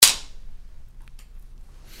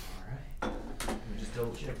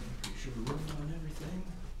double check. Make sure we're rolling on everything.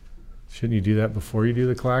 Shouldn't you do that before you do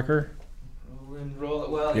the clacker? Roll and roll it.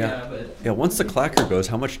 Well, yeah, but... Yeah, once the clacker goes,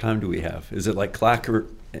 how much time do we have? Is it like clacker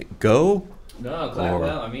go? No,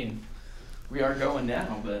 well, I mean, we are going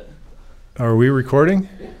now, but... Are we recording?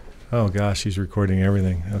 Yeah. Oh, gosh, he's recording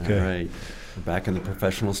everything. Okay. All right. We're back in the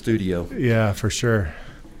professional studio. Yeah, for sure.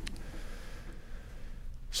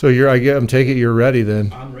 So I'm taking it you're ready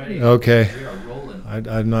then. I'm ready. Okay. We are rolling.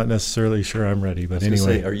 I'm not necessarily sure I'm ready, but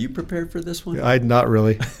anyway. Are you prepared for this one? Not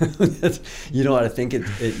really. You know what? I think it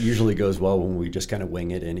usually goes well when we just kind of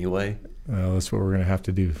wing it anyway. That's what we're going to have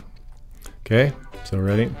to do. Okay, so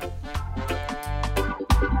ready?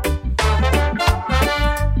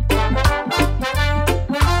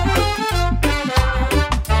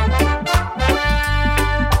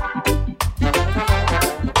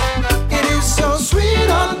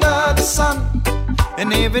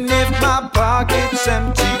 And even if my pocket's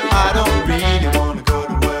empty, I don't really want to go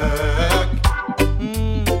to work.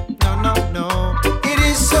 No. It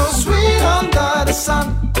is so sweet under the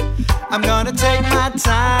sun. I'm gonna take my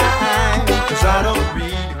time, 'cause I don't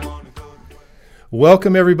really want to go to work.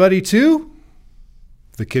 Welcome everybody to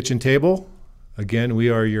the kitchen table. Again, we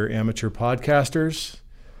are your amateur podcasters.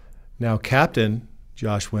 Now, Captain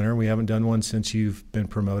Josh Winter, we haven't done one since you've been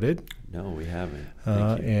promoted. No, we haven't.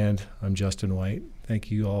 Thank you. And I'm Justin White.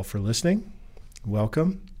 Thank you all for listening.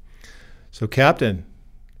 Welcome. So, Captain,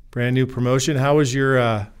 brand new promotion. How was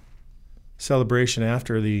your celebration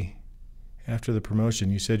after the promotion?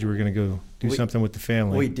 You said you were going to go do something with the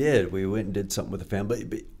family. We did. We went and did something with the family.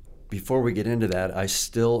 But before we get into that, I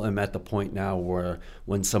still am at the point now where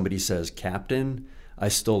when somebody says captain, I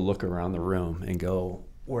still look around the room and go,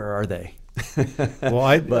 where are they? Well,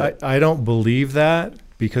 I don't believe that.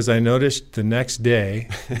 Because I noticed the next day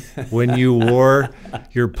when you wore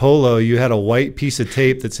your polo, you had a white piece of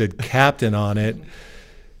tape that said captain on it.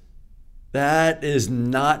 That is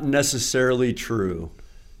not necessarily true.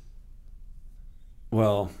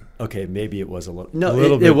 Well, okay, maybe it was a little. No,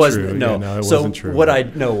 it wasn't. True. No, yeah, no, it so wasn't true. What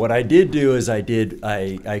I did do is I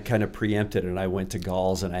kind of preempted and I went to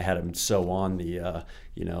Collas and I had him sew on the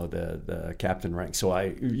captain rank. So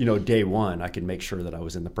day one I could make sure that I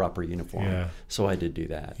was in the proper uniform. Yeah. So I did do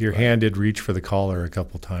that. Your hand did reach for the collar a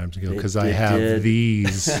couple times because I have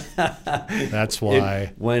these. That's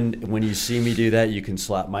why. When you see me do that, you can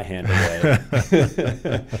slap my hand away.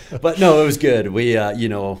 But no, it was good. We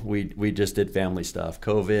just did family stuff,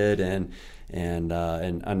 COVID, and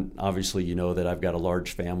obviously you know that I've got a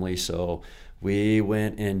large family, so we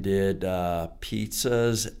went and did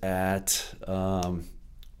pizzas at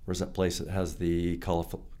where's that place that has the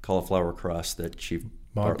cauliflower crust that Chief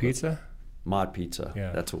Mod Pizza? Mod Pizza.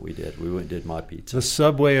 Yeah. That's what we did. We went and did Mod Pizza. The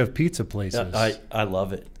Subway of pizza places. I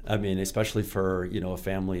love it. I mean, especially for, a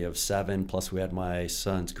family of 7, plus we had my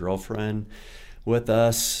son's girlfriend with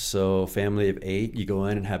us. So family of 8, you go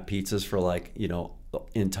in and have pizzas for the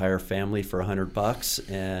entire family for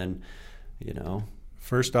 $100 and,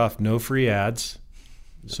 First off, no free ads.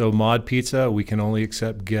 So Mod Pizza, we can only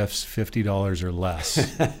accept gifts $50 or less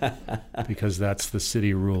because that's the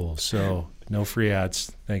city rule. So no free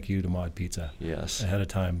ads. Thank you to Mod Pizza. Yes. Ahead of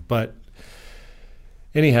time. But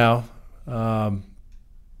anyhow, the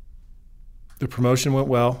promotion went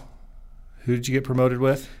well. Who did you get promoted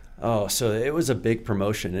with? Oh, so it was a big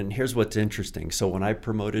promotion. And here's what's interesting. So when I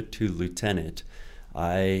promoted to lieutenant,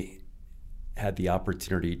 I had the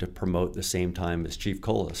opportunity to promote the same time as Chief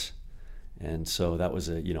Collas. And so that was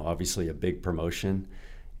obviously a big promotion.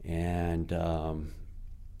 And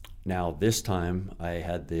now this time I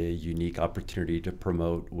had the unique opportunity to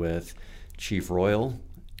promote with Chief Royal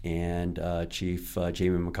and Chief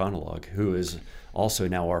Jamie McConaughey, who is also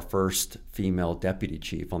now our first female deputy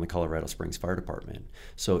chief on the Colorado Springs Fire Department.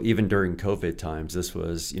 So even during COVID times, this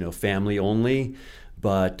was, family only,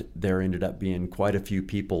 but there ended up being quite a few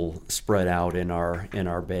people spread out in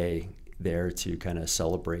our bay there to kind of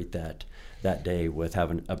celebrate that day with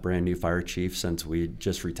having a brand new fire chief since we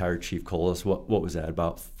just retired Chief Collas. What was that,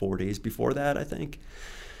 about 4 days before that, I think?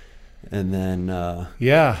 And then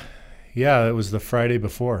Yeah, it was the Friday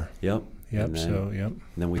before. Yep. And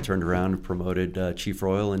then we turned around and promoted Chief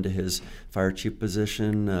Royal into his fire chief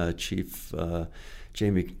position. Chief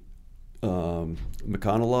Jamie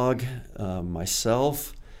McConaughey,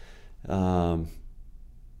 myself. Now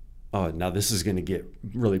this is going to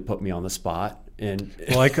really put me on the spot. And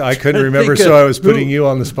well, I couldn't remember, so I was putting you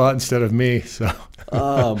on the spot instead of me. So,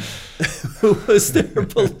 who was there?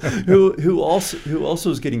 Who also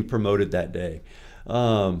was getting promoted that day?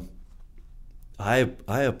 I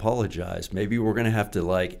apologize. Maybe we're going to have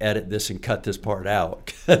to edit this and cut this part out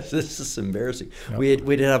because this is embarrassing. Yep.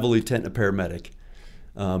 We did have a lieutenant, a paramedic.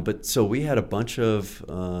 But so we had a bunch of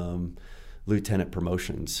lieutenant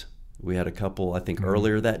promotions. We had a couple, I think,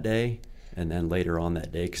 earlier that day, and then later on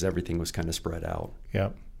that day, because everything was kind of spread out. Yeah.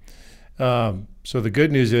 So the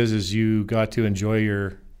good news is you got to enjoy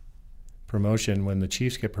your promotion when the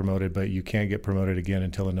chiefs get promoted, but you can't get promoted again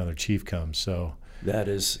until another chief comes. So that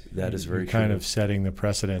is very true. Kind of setting the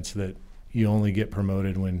precedence that you only get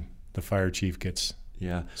promoted when the fire chief gets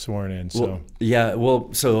sworn in. So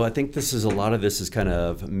I think a lot of this is kind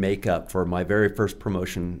of makeup for my very first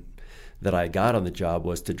promotion that I got on the job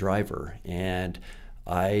was to driver, and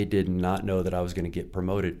I did not know that I was going to get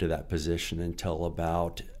promoted to that position until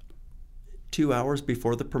about 2 hours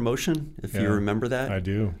before the promotion, if you remember that. I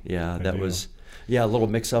do. Yeah, that was a little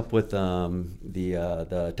mix up with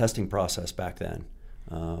the testing process back then.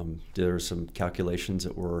 There were some calculations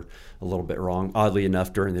that were a little bit wrong. Oddly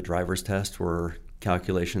enough, during the driver's test where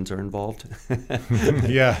calculations are involved.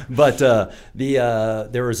 Yeah. But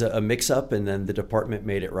there was a mix up, and then the department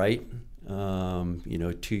made it right.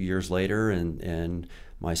 2 years later, and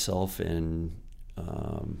myself and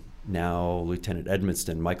now Lieutenant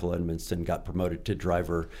Michael Edmonston, got promoted to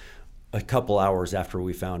driver a couple hours after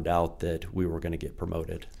we found out that we were going to get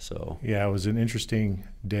promoted. So yeah, it was an interesting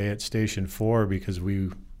day at Station 4 because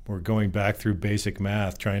we were going back through basic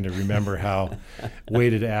math, trying to remember how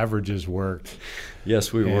weighted averages worked.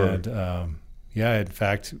 Yes, we were. And in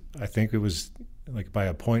fact, I think it was like by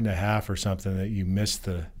 1.5 points or something that you missed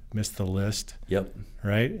the list. Yep.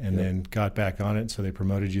 Right? And then got back on it, so they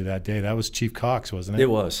promoted you that day. That was Chief Cox, wasn't it? It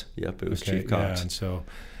was. Yep, it was Chief Cox. Yeah, and so,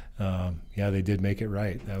 they did make it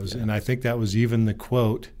right. That was, and I think that was even the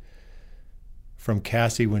quote from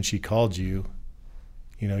Cassie when she called you.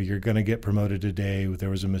 You're going to get promoted today. There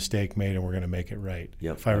was a mistake made, and we're going to make it right.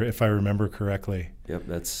 Yep. If I remember correctly. Yep,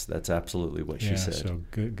 that's absolutely what she said. So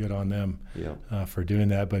good on them. Yep. For doing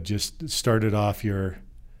that. But just started off your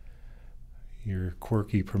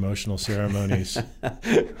quirky promotional ceremonies.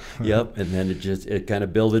 Yep, and then it kind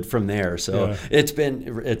of builded from there. So it's been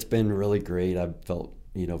really great. I've felt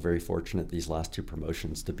very fortunate these last two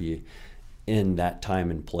promotions to be in that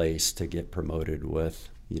time and place to get promoted with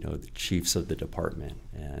the chiefs of the department,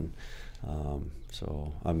 and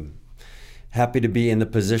so I'm happy to be in the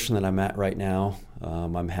position that I'm at right now.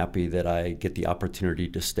 I'm happy that I get the opportunity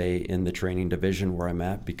to stay in the training division where I'm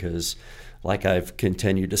at because, like I've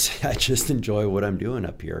continued to say, I just enjoy what I'm doing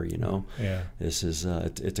up here. Yeah. This is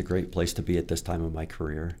it's a great place to be at this time of my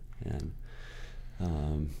career, and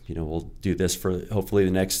we'll do this for hopefully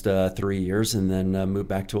the next 3 years, and then move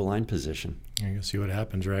back to a line position. You'll see what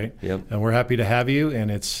happens, right? Yep. And we're happy to have you,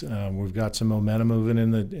 and it's we've got some momentum moving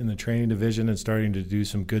in the training division and starting to do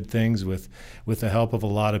some good things with the help of a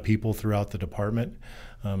lot of people throughout the department.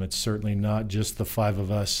 It's certainly not just the 5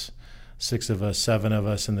 of us, 6 of us, 7 of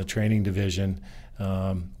us in the training division.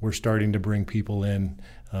 We're starting to bring people in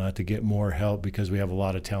to get more help because we have a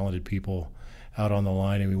lot of talented people out on the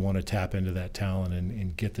line, and we want to tap into that talent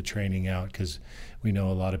and get the training out because we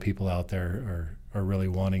know a lot of people out there are really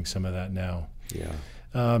wanting some of that now. Yeah.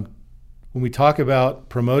 When we talk about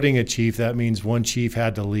promoting a chief, that means one chief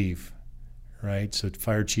had to leave, right? So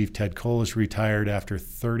Fire Chief Ted Collas retired after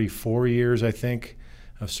 34 years, I think,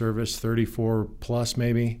 of service, 34 plus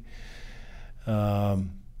maybe.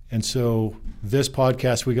 And so this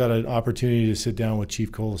podcast, we got an opportunity to sit down with Chief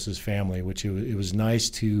Collas's family, which it was nice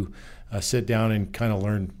to sit down and kind of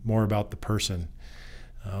learn more about the person.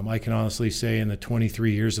 I can honestly say in the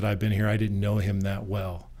 23 years that I've been here, I didn't know him that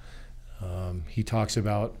well. He talks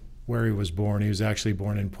about where he was born. He was actually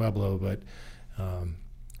born in Pueblo, but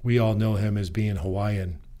we all know him as being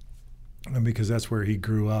Hawaiian because that's where he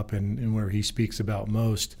grew up and where he speaks about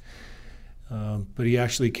most. But he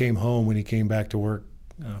actually came home when he came back to work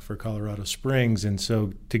for Colorado Springs. And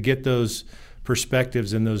so to get those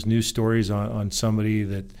perspectives and those news stories on somebody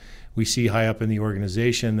that we see high up in the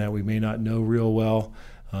organization that we may not know real well,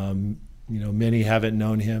 many haven't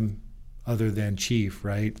known him other than chief,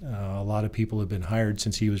 right? A lot of people have been hired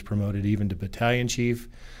since he was promoted even to battalion chief.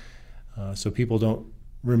 So people don't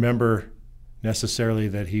remember necessarily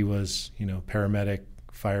that he was, paramedic,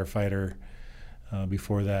 firefighter,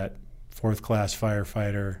 before that, 4th class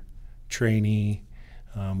firefighter, trainee,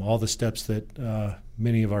 all the steps that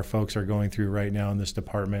many of our folks are going through right now in this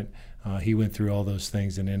department. He went through all those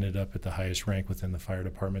things and ended up at the highest rank within the fire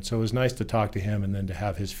department. So it was nice to talk to him and then to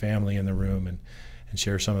have his family in the room and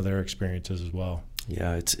share some of their experiences as well.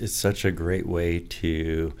 Yeah, it's such a great way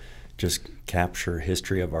to just capture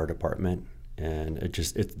history of our department, and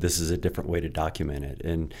this is a different way to document it.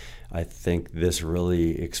 And I think this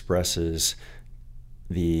really expresses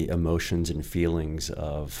the emotions and feelings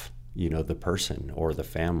of the person or the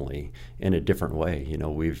family in a different way.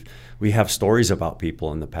 We have stories about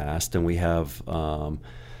people in the past, and we have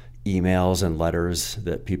emails and letters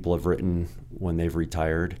that people have written when they've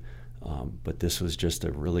retired. But this was just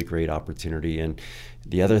a really great opportunity. And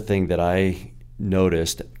the other thing that I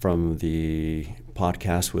noticed from the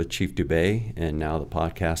podcast with Chief Dubé and now the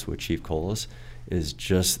podcast with Chief Collas is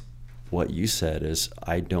just what you said is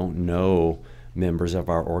I don't know members of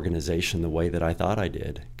our organization the way that I thought I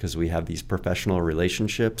did, because we have these professional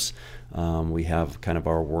relationships. We have kind of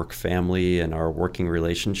our work family and our working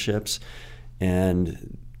relationships.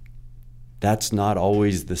 And that's not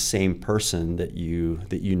always the same person that you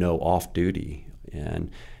know off duty, and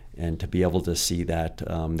to be able to see that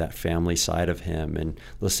that family side of him and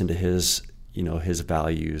listen to his his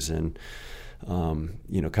values and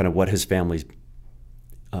kind of what his family's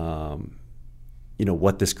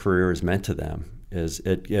what this career has meant to them is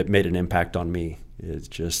it made an impact on me. It's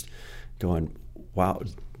just going, wow,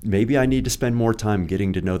 maybe I need to spend more time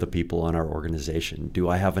getting to know the people on our organization. Do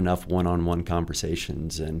I have enough one-on-one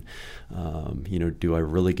conversations? And, do I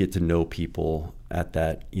really get to know people at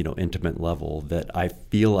that, intimate level that I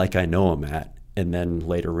feel like I know them at, and then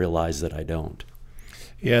later realize that I don't?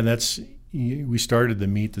 Yeah, and we started the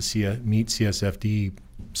Meet CSFD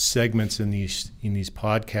segments in these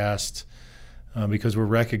podcasts because we're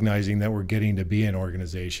recognizing that we're getting to be an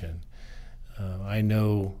organization. I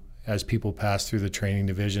know as people pass through the training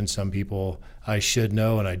division, some people I should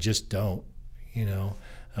know and I just don't.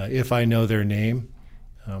 If I know their name,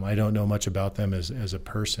 I don't know much about them as a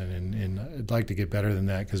person, and I'd like to get better than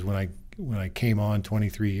that, because when I came on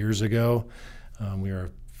 23 years ago, we were a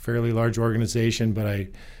fairly large organization, but I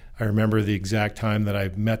remember the exact time that I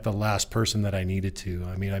met the last person that I needed to.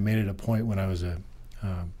 I mean, I made it a point when I was a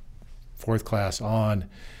fourth class on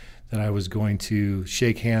that I was going to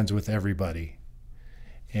shake hands with everybody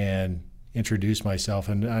and introduce myself.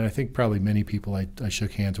 And I think probably many people I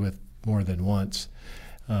shook hands with more than once,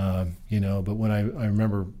 but when I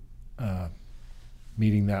remember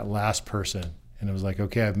meeting that last person, and it was like,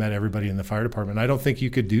 okay, I've met everybody in the fire department. I don't think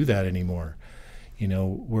you could do that anymore.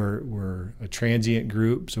 We're a transient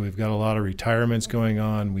group, so we've got a lot of retirements going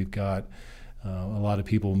on. We've got a lot of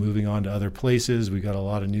people moving on to other places. We've got a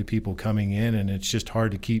lot of new people coming in, and it's just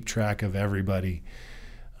hard to keep track of everybody.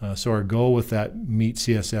 So our goal with that Meet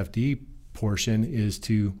CSFD portion is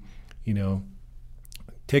to,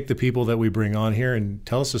 take the people that we bring on here and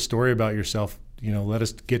tell us a story about yourself. Let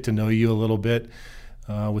us get to know you a little bit,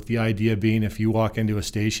 with the idea being if you walk into a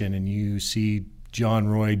station and you see John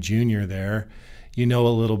Roy Jr. there, a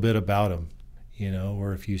little bit about him,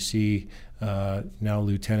 or if you see now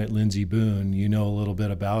Lieutenant Lindsey Boone, a little bit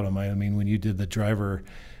about him. I mean, when you did the driver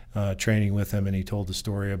training with him and he told the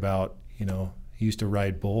story about, he used to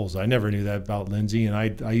ride bulls. I never knew that about Lindsey, and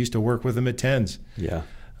I used to work with him at TENS. Yeah.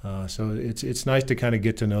 So it's nice to kind of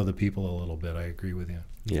get to know the people a little bit. I agree with you.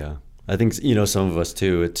 Yeah. I think, some of us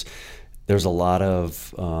too, there's a lot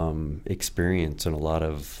of experience and a lot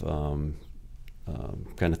of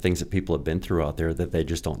kind of things that people have been through out there that they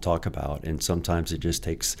just don't talk about. And sometimes it just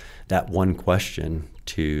takes that one question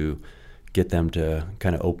to get them to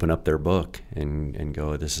kind of open up their book and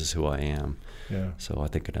go, this is who I am. Yeah. So I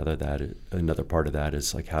think another part of that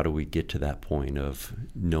is like, how do we get to that point of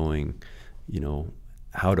knowing,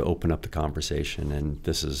 how to open up the conversation? And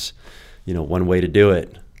this is, one way to do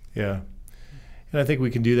it. Yeah. And I think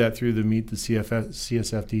we can do that through the Meet the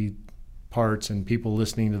CSFD parts and people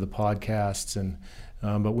listening to the podcasts. And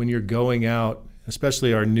but when you're going out,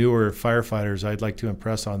 especially our newer firefighters, I'd like to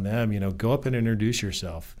impress on them, go up and introduce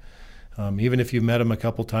yourself. Even if you've met them a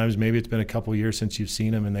couple times, maybe it's been a couple years since you've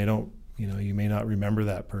seen them and they don't, you may not remember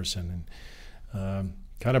that person. And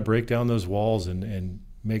kind of break down those walls and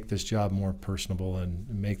make this job more personable and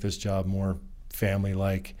make this job more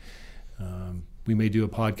family-like. We may do a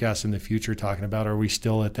podcast in the future talking about, are we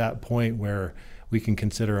still at that point where we can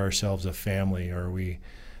consider ourselves a family, or are we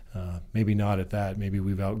maybe not at that? Maybe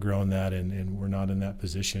we've outgrown that and we're not in that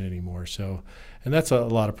position anymore. So, and that's a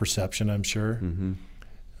lot of perception, I'm sure.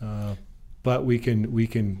 Mm-hmm. But we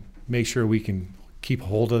can make sure we can keep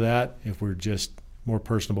hold of that if we're just more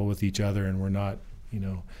personable with each other, and we're not,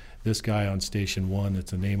 this guy on Station 1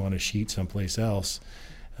 that's a name on a sheet someplace else.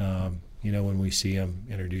 When we see him,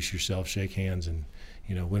 introduce yourself, shake hands, and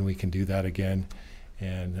when we can do that again,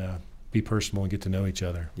 and be personal and get to know each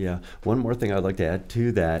other. Yeah. One more thing I'd like to add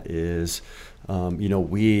to that is,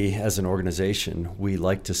 we as an organization, we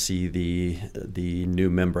like to see the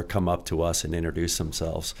new member come up to us and introduce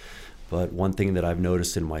themselves. But one thing that I've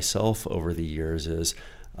noticed in myself over the years is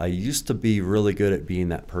I used to be really good at being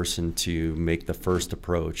that person to make the first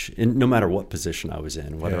approach, in, no matter what position I was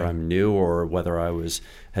in, whether I'm new or whether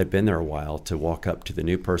had been there a while, to walk up to the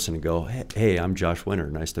new person and go, hey, I'm Josh Winter,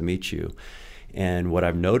 nice to meet you. And what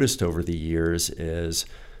I've noticed over the years is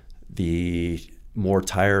the more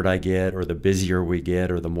tired I get, or the busier we get,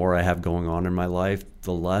 or the more I have going on in my life,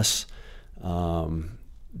 the less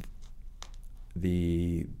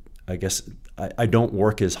I don't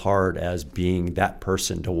work as hard as being that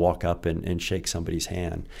person to walk up and shake somebody's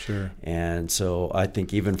hand. Sure. And so I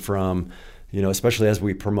think even from, especially as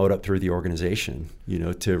we promote up through the organization,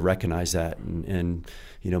 to recognize that, and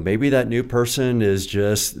maybe that new person is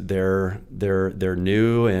just they're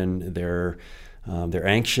new, and they're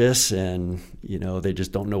anxious, and they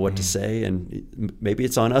just don't know what to say, and maybe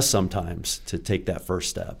it's on us sometimes to take that first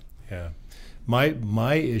step. Yeah.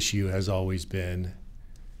 My issue has always been,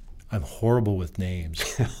 I'm horrible with names.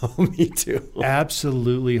 Oh, me too.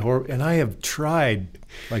 Absolutely horrible. And I have tried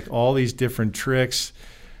like all these different tricks,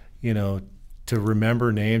 to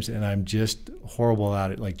remember names, and I'm just horrible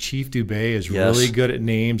at it. Like Chief Dubé is really good at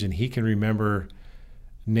names, and he can remember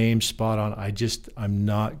names spot on. I'm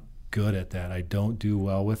not good at that. I don't do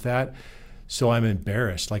well with that. So I'm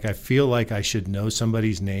embarrassed. Like I feel like I should know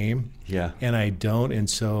somebody's name, and I don't. And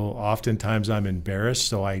so oftentimes I'm embarrassed.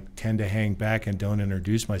 So I tend to hang back and don't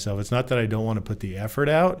introduce myself. It's not that I don't want to put the effort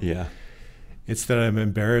out. Yeah, it's that I'm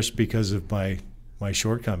embarrassed because of my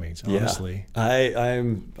shortcomings. Honestly,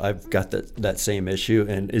 I've got that same issue.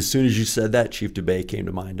 And as soon as you said that, Chief Dubé came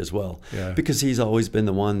to mind as well. Yeah, because he's always been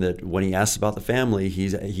the one that when he asks about the family,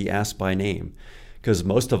 he asks by name. Because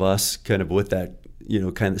most of us kind of with that,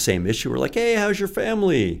 kind of the same issue, we're like, hey, how's your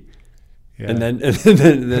family? Yeah. And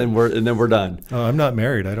then we're done. Oh, I'm not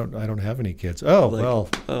married. I don't have any kids. Oh,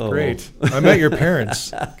 great. I met your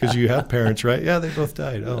parents, because you have parents, right? Yeah, they both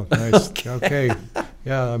died. Oh, nice. Okay.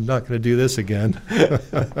 Yeah, I'm not going to do this again.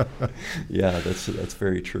 Yeah, that's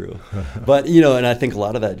very true. But and I think a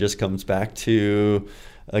lot of that just comes back to,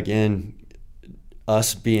 again,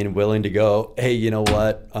 us being willing to go, hey, you know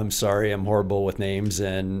what? I'm sorry, I'm horrible with names,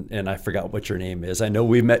 and I forgot what your name is. I know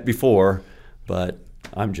we've met before, but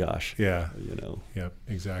I'm Josh. Yeah. Yep,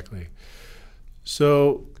 exactly.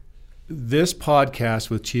 So this podcast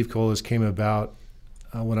with Chief Collas came about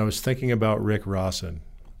when I was thinking about Rick Rawson.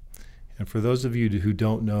 And for those of you who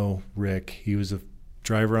don't know Rick, he was a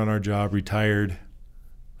driver on our job, retired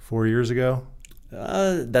 4 years ago.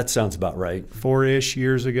 That sounds about right. 4-ish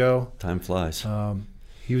years ago. Time flies.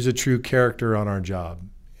 He was a true character on our job,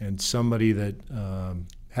 and somebody that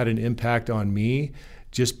had an impact on me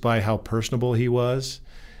just by how personable he was.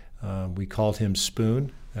 We called him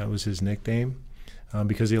Spoon. That was his nickname,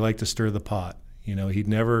 because he liked to stir the pot. He'd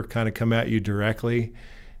never kind of come at you directly.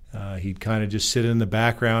 He'd kind of just sit in the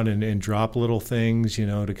background and drop little things,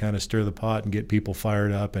 to kind of stir the pot and get people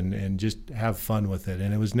fired up and just have fun with it.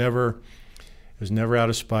 And it was never out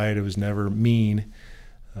of spite. It was never mean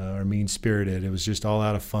or mean-spirited. It was just all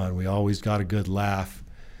out of fun. We always got a good laugh.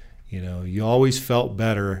 You always felt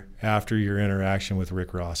better after your interaction with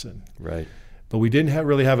Rick Rawson. Right. But we didn't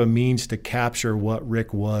really have a means to capture what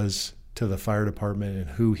Rick was to the fire department and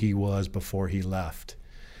who he was before he left.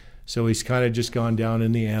 So he's kind of just gone down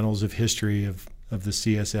in the annals of history of the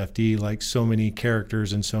CSFD, like so many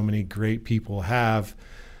characters and so many great people have.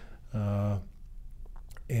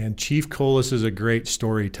 And Chief Collas is a great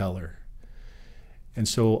storyteller. And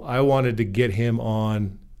so I wanted to get him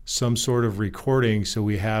on some sort of recording so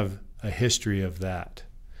we have a history of that.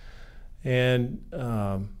 And,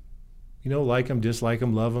 like him, dislike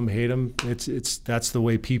him, love him, hate him. That's the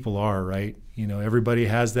way people are, right? Everybody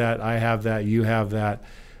has that. I have that. You have that.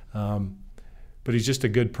 But he's just a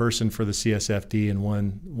good person for the CSFD, and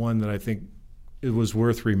one that I think it was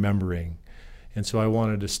worth remembering. And so I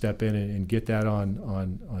wanted to step in and get that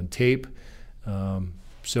on tape.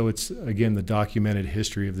 So it's, again, the documented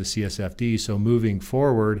history of the CSFD. So moving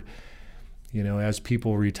forward, as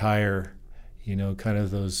people retire, kind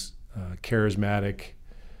of those charismatic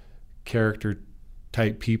character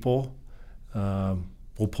type people,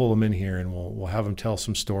 we'll pull them in here and we'll have them tell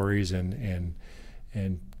some stories and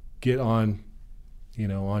get on,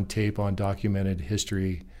 on tape, on documented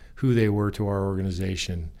history, who they were to our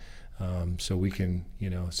organization. So we can,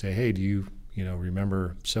 say, hey, do you,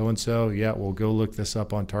 remember so-and-so? Yeah, we'll go look this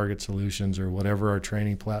up on Target Solutions or whatever our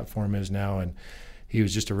training platform is now. And he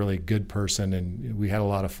was just a really good person, and we had a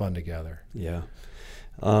lot of fun together. Yeah.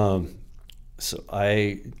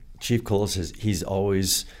 Chief Collas, he's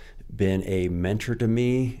always been a mentor to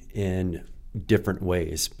me in different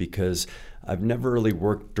ways, because I've never really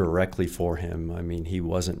worked directly for him. I mean, he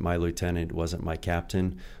wasn't my lieutenant, wasn't my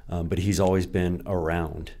captain, but he's always been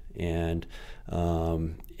around and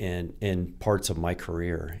in parts of my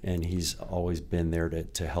career, and he's always been there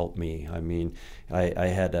to help me. I mean, I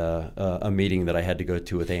had a meeting that I had to go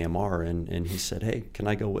to with AMR, and he said, "Hey, can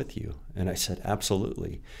I go with you?" And I said,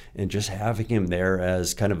 "Absolutely." And just having him there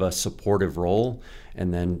as kind of a supportive role,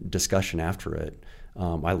 and then discussion after it.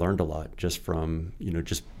 I learned a lot just from,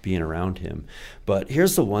 just being around him. But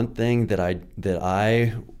here's the one thing that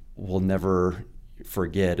I will never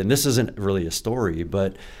forget, and this isn't really a story,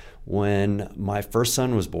 but when my first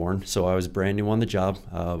son was born, so I was brand new on the job.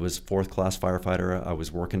 I was fourth class firefighter. I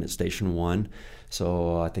was working at Station 1,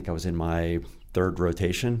 so I think I was in my third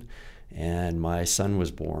rotation, and my son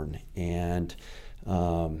was born. And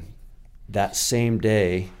that same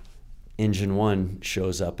day, Engine 1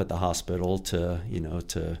 shows up at the hospital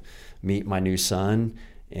to meet my new son,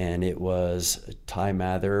 and it was Ty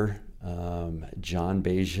Mather, John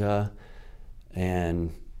Beja,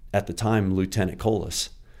 and at the time Lieutenant Collas.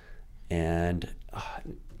 And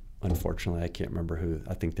unfortunately, I can't remember who.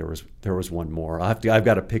 I think there was one more. I've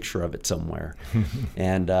got a picture of it somewhere.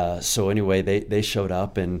 And so anyway, they showed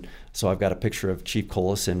up, and so I've got a picture of Chief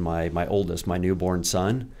Collas and my oldest, my newborn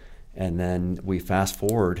son. And then we fast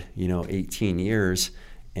forward, 18 years,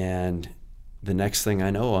 and the next thing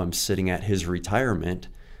I know, I'm sitting at his retirement,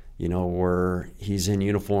 where he's in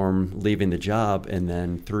uniform leaving the job, and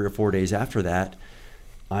then 3 or 4 days after that,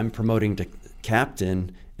 I'm promoting to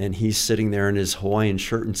captain, and he's sitting there in his Hawaiian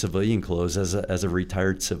shirt and civilian clothes as a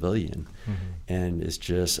retired civilian. Mm-hmm. And it's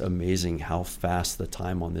just amazing how fast the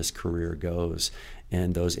time on this career goes,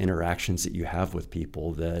 and those interactions that you have with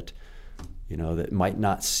people that that might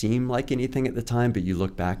not seem like anything at the time, but you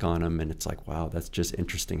look back on them and it's like, wow, that's just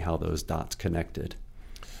interesting how those dots connected.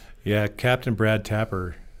 Yeah, Captain Brad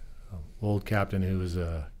Tapper, old captain who was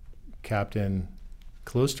a captain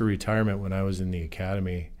close to retirement when I was in the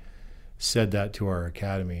academy, said that to our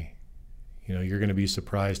academy. You're going to be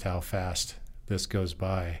surprised how fast this goes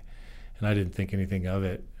by. And I didn't think anything of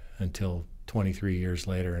it until 23 years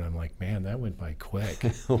later, and I'm like, man, that went by quick.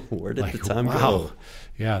 Where did the time go?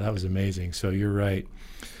 Yeah, that was amazing. So you're right.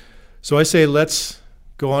 So I say let's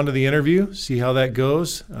go on to the interview, see how that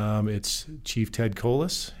goes. It's Chief Ted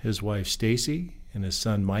Collas, his wife Stacy, and his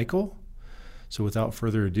son Michael. So without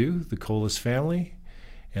further ado, the Collas family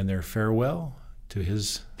and their farewell to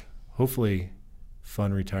his hopefully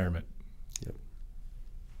fun retirement. Yep.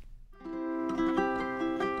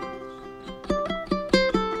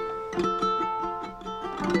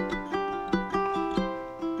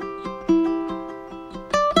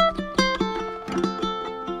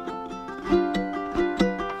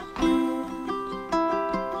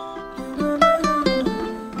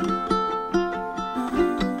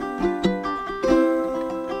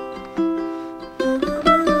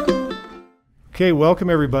 Okay, welcome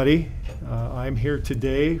everybody. I'm here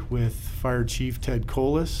today with Fire Chief Ted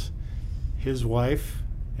Collas, his wife,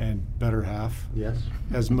 and better half. Yes.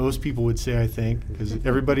 As most people would say, I think, because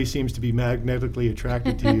everybody seems to be magnetically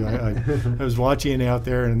attracted to you. I was watching you out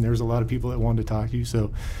there, and there's a lot of people that wanted to talk to you.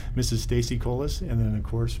 So Mrs. Stacy Collas, and then, of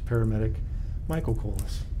course, paramedic Michael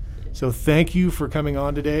Collas. So thank you for coming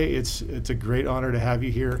on today. It's a great honor to have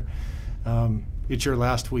you here. It's your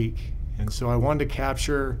last week, and so I wanted to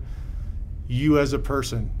capture you as a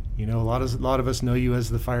person. A lot of us know you as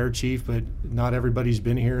the fire chief, but not everybody's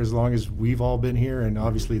been here as long as we've all been here, and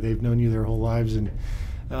obviously they've known you their whole lives. And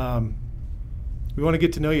we want to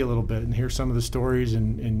get to know you a little bit and hear some of the stories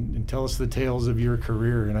and tell us the tales of your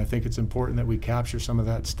career. And I think it's important that we capture some of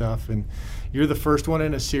that stuff. And you're the first one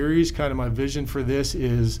in a series. Kind of my vision for this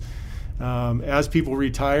is as people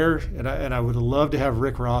retire, and I would love to have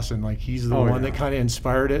Rick Rawson, like he's the one that kind of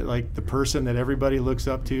inspired it, like the person that everybody looks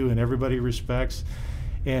up to and everybody respects,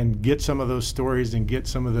 and get some of those stories and get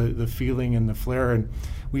some of the feeling and the flair. And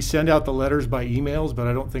we send out the letters by emails, but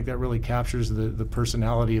I don't think that really captures the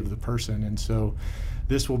personality of the person. And so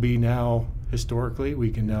this will be now, historically,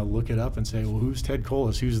 we can now look it up and say, well, who's Ted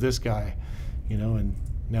Collas? Who's this guy? And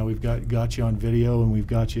now we've got you on video, and we've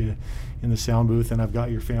got you in the sound booth, and I've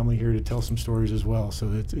got your family here to tell some stories as well. So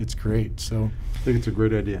it's great. So I think it's a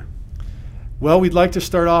great idea. Well, we'd like to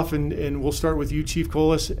start off, and we'll start with you, Chief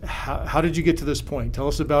Collas. How did you get to this point? Tell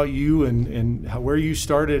us about you and where you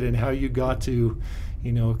started and how you got to,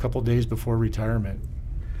 a couple days before retirement.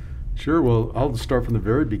 Sure. Well, I'll start from the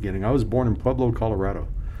very beginning. I was born in Pueblo, Colorado.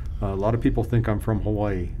 A lot of people think I'm from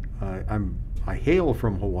Hawaii. I hail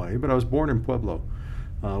from Hawaii, but I was born in Pueblo.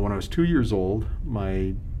 When I was 2 years old,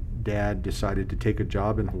 my dad decided to take a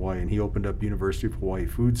job in Hawaii, and he opened up University of Hawaii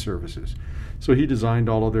Food Services. So he designed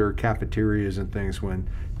all of their cafeterias and things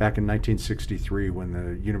back in 1963, when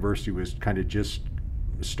the university was kind of just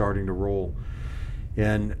starting to roll.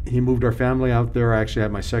 And he moved our family out there. I actually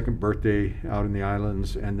had my second birthday out in the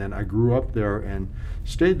islands, and then I grew up there and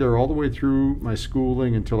stayed there all the way through my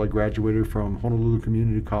schooling until I graduated from Honolulu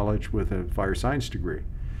Community College with a fire science degree.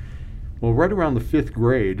 Well, right around the 5th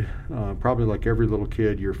grade, probably like every little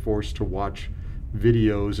kid, you're forced to watch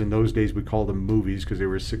videos. In those days we called them movies because they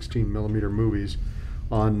were 16 millimeter movies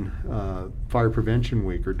on Fire Prevention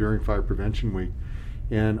Week or during Fire Prevention Week.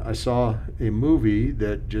 And I saw a movie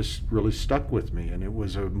that just really stuck with me, and it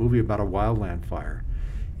was a movie about a wildland fire.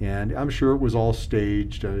 And I'm sure it was all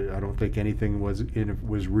staged. I don't think anything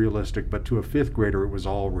was realistic, but to a 5th grader, it was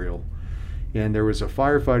all real. And there was a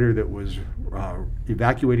firefighter that was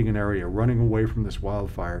evacuating an area, running away from this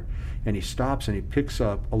wildfire, and he stops and he picks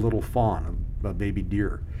up a little fawn, a baby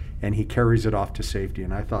deer, and he carries it off to safety.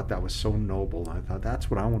 And I thought that was so noble. I thought,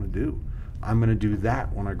 that's what I want to do. I'm going to do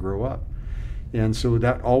that when I grow up. And so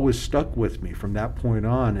that always stuck with me from that point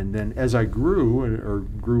on. And then as I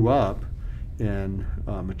grew up and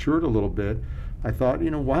matured a little bit, I thought,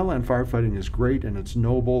 wildland firefighting is great and it's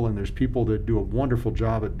noble, and there's people that do a wonderful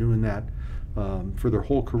job at doing that for their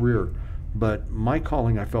whole career. But my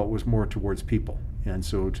calling, I felt, was more towards people. And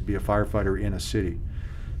so to be a firefighter in a city.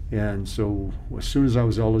 And so as soon as I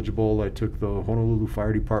was eligible, I took the Honolulu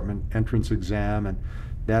Fire Department entrance exam, and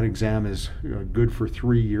that exam is good for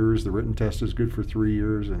 3 years. The written test is good for 3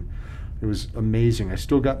 years, and it was amazing. I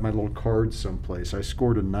still got my little card someplace. I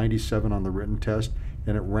scored a 97 on the written test,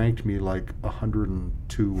 and it ranked me like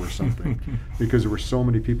 102 or something because there were so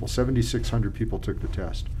many people. 7,600 people took the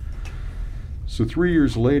test. So 3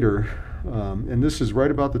 years later, and this is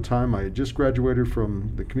right about the time I had just graduated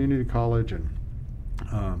from the community college, and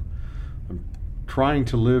I'm trying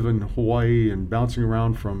to live in Hawaii and bouncing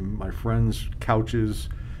around from my friends' couches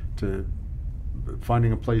to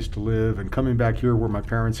finding a place to live, and coming back here where my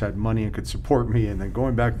parents had money and could support me, and then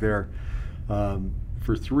going back there.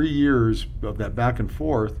 For 3 years of that back and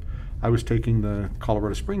forth, I was taking the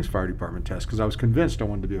Colorado Springs Fire Department test because I was convinced I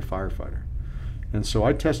wanted to be a firefighter. And so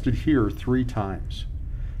I tested here 3 times.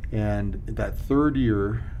 And that 3rd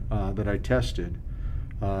year that I tested,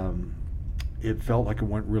 it felt like it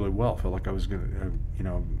went really well. It felt like I was going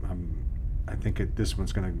to, I think this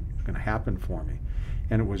one's going to happen for me.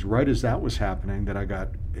 And it was right as that was happening that I got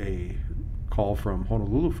a call from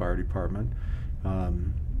Honolulu Fire Department.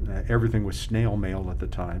 Everything was snail mail at the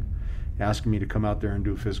time, asking me to come out there and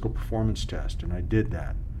do a physical performance test, and I did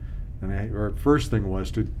that. And our first thing was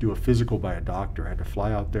to do a physical by a doctor. I had to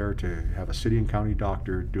fly out there to have a city and county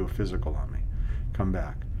doctor do a physical on me, come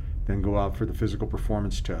back, then go out for the physical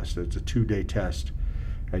performance test. It's a 2-day test.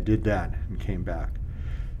 I did that and came back.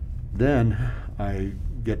 Then I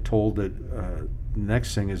get told that the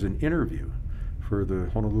next thing is an interview for the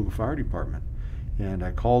Honolulu Fire Department. And I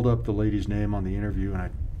called up the lady's name on the interview, and I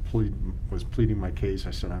was pleading my case.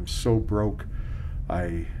 I said, I'm so broke.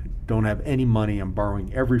 I don't have any money. I'm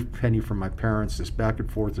borrowing every penny from my parents. This back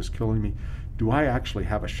and forth is killing me. Do I actually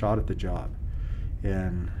have a shot at the job?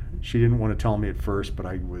 And she didn't want to tell me at first, but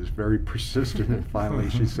I was very persistent. And finally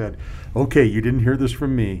she said, okay, you didn't hear this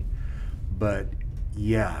from me, but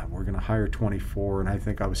yeah, we're going to hire 24. And I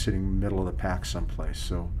think I was sitting middle of the pack someplace.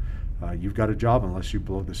 So you've got a job unless you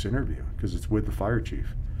blow this interview, because it's with the fire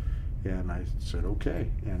chief. And I said,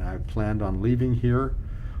 okay. And I planned on leaving here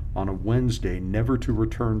on a Wednesday, never to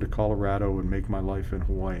return to Colorado and make my life in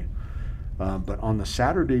Hawaii. But on the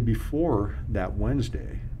Saturday before that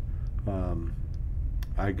Wednesday,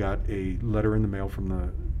 I got a letter in the mail from the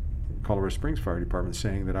Colorado Springs Fire Department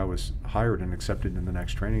saying that I was hired and accepted in the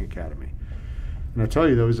next training academy. And I tell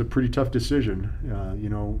you, that was a pretty tough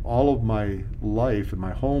decision. All of my life and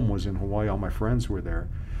my home was in Hawaii. All my friends were there.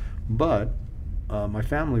 But my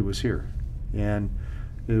family was here. And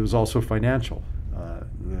it was also financial.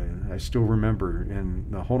 I still remember,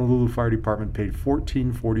 and the Honolulu Fire Department paid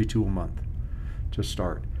 $14.42 a month to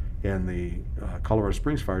start. And the Colorado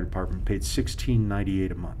Springs Fire Department paid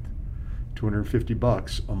 $16.98 a month.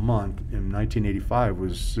 $250 a month in 1985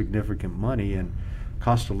 was significant money, and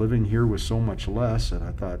cost of living here was so much less, and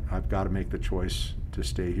I thought, I've got to make the choice to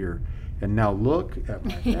stay here. And now look at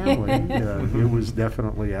my family. It was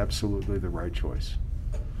definitely, absolutely the right choice.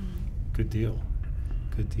 Good deal.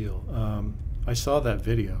 Good deal. I saw that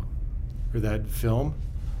video, or that film.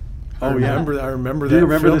 I remember that. Do you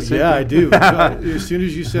remember film. this? Yeah, I do. As soon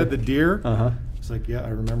as you said the deer, it's like, yeah, I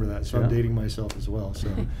remember that. So I'm Yeah. dating myself as well. So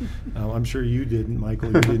I'm sure you didn't,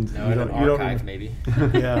 Michael. You didn't. No, you in an don't archive maybe.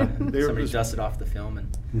 Yeah, they were Somebody just, dusted off the film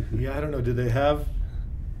and. yeah, I don't know. Did they have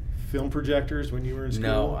film projectors when you were in school?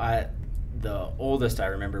 No, the oldest I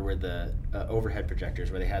remember were the overhead projectors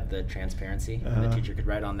where they had the transparency. And the teacher could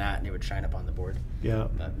write on that and it would shine up on the board. Yeah.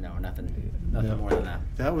 But no, nothing No. more than that.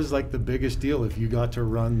 That was like the biggest deal if you got to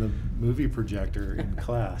run the movie projector in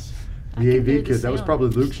class. The I AV could kid, that was probably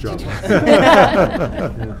Luke's job.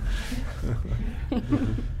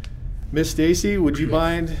 Miss Stacy, would you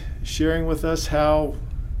mind sharing with us how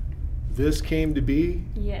this came to be?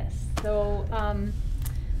 Yes. So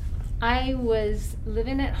I was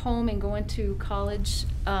living at home and going to college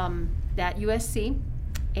at USC,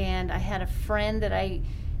 and I had a friend that I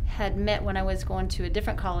had met when I was going to a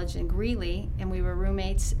different college in Greeley, and we were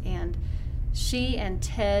roommates, and she and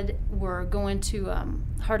Ted were going to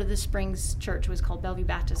Heart of the Springs Church. It was called Bellevue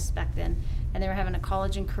Baptist back then, and they were having a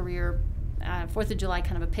college and career 4th of July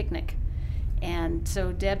kind of a picnic. And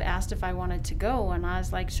so Deb asked if I wanted to go, and I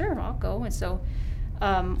was like, sure, I'll go. And so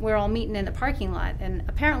we're all meeting in the parking lot, and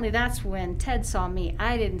apparently that's when Ted saw me.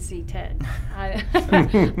 I didn't see Ted.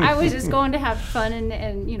 I was just going to have fun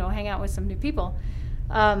and you know, hang out with some new people.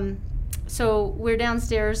 So we're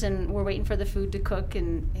downstairs and we're waiting for the food to cook,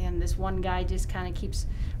 and this one guy just kind of keeps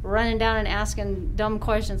running down and asking dumb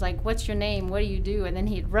questions like, what's your name, what do you do, and then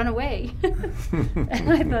he'd run away. And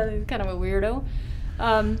I thought it was kind of a weirdo.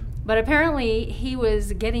 But apparently he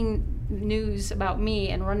was getting news about me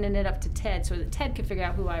and running it up to Ted so that Ted could figure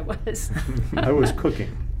out who I was. I was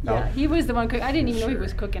cooking. Yeah, he was the one cooking. I didn't even know he Sure.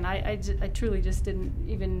 was cooking. I truly just didn't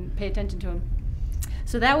even pay attention to him.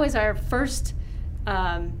 So that was our first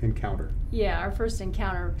Encounter. yeah, our first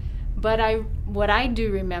encounter. But what I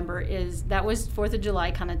do remember is that was 4th of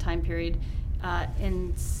July kind of time period.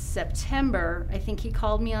 In September, I think he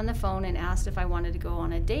called me on the phone and asked if I wanted to go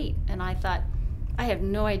on a date. And I thought, I have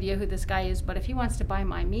no idea who this guy is, but if he wants to buy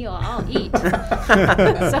my meal, I'll eat.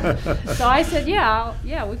 so I said,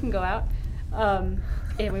 yeah, we can go out.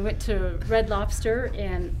 And we went to Red Lobster,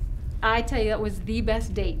 and I tell you, that was the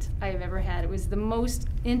best date I have ever had. It was the most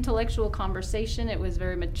intellectual conversation. It was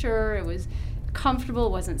very mature. It was comfortable.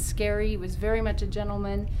 It wasn't scary. He was very much a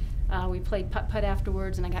gentleman. We played putt-putt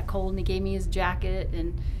afterwards, and I got cold, and he gave me his jacket,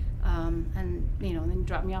 and you know, then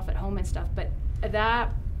dropped me off at home and stuff. But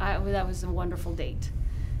that was a wonderful date,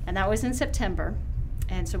 and that was in September.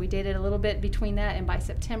 And so we dated a little bit between that, and by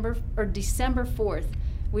December 4th,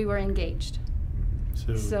 we were engaged.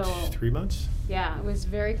 So 3 months? Yeah, it was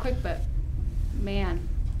very quick, but man,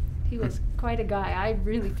 he was quite a guy. I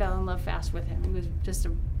really fell in love fast with him. He was just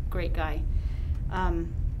a great guy.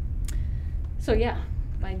 So yeah,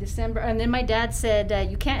 by December, and then my dad said,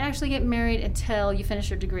 you can't actually get married until you finish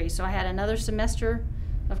your degree. So I had another semester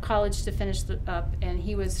of college to finish up, and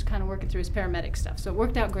he was kind of working through his paramedic stuff. So it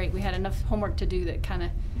worked out great. We had enough homework to do that kind of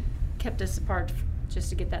kept us apart just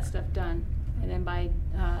to get that stuff done. And then by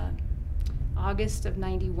August of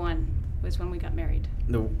 '91 was when we got married.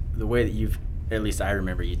 The way that at least I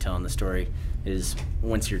remember you telling the story, is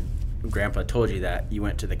once your grandpa told you that, you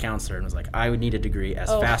went to the counselor and was like, I would need a degree as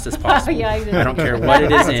fast as possible. Yeah, I did. I don't care what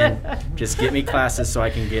it is in, just get me classes so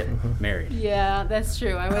I can get married. Yeah, that's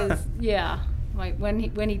true. I was, yeah. Like when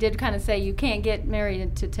he did kind of say, you can't get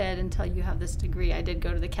married to Ted until you have this degree, I did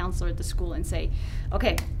go to the counselor at the school and say,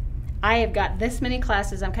 okay, I have got this many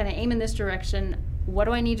classes, I'm kind of aiming this direction, what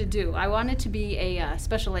do I need to do? I wanted to be a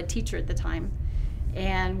special ed teacher at the time,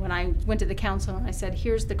 and when I went to the counselor and I said,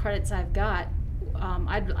 here's the credits I've got,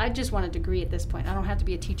 I just want a degree at this point. I don't have to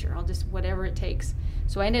be a teacher, I'll just, whatever it takes.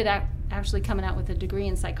 So I ended up actually coming out with a degree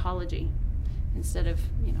in psychology instead of,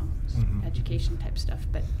 you know, education type stuff.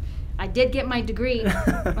 But I did get my degree.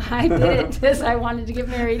 I did it because I wanted to get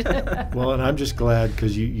married. Well, and I'm just glad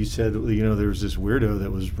because you said, you know, there was this weirdo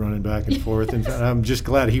that was running back and forth, and I'm just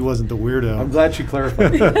glad he wasn't the weirdo. I'm glad she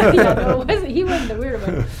clarified. Yeah, no, he wasn't the weird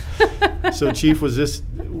one. So, Chief, was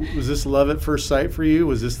this love at first sight for you?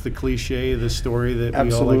 Was this the cliche, the story that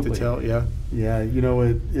we all like to Absolutely. tell? Yeah. Yeah, you know,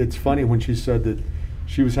 it's funny when she said that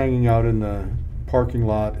she was hanging out in the parking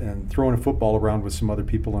lot and throwing a football around with some other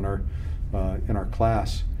people in our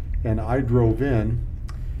class, and I drove in,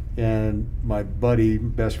 and my buddy,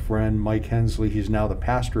 best friend, Mike Hensley, he's now the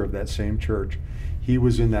pastor of that same church. He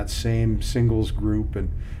was in that same singles group,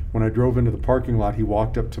 and when I drove into the parking lot, he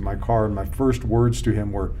walked up to my car, and my first words to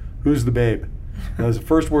him were, "Who's the babe?" That was the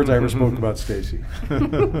first words I ever spoke about Stacy.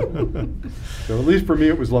 So at least for me,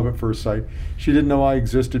 it was love at first sight. She didn't know I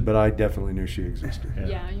existed, but I definitely knew she existed.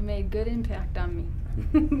 Yeah, you made good impact on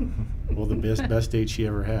me. Well, the best date she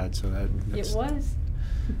ever had. So that's It was.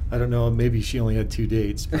 I don't know, maybe she only had 2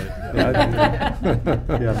 dates, but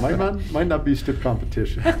Yeah, might not be stiff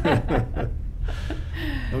competition.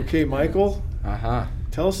 Okay, Michael,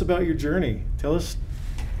 tell us about your journey. Tell us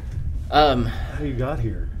how you got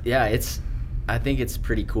here. Yeah, I think it's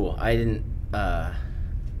pretty cool. I didn't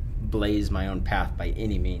blaze my own path by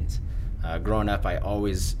any means. Growing up, I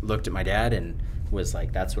always looked at my dad and was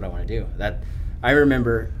like, that's what I want to do. I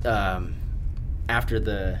remember after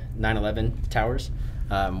the 9/11 towers,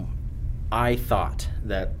 I thought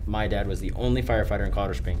that my dad was the only firefighter in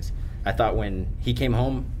Colorado Springs. I thought when he came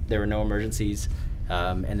home, there were no emergencies.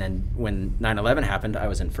 And then when 9/11 happened, I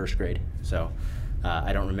was in first grade. So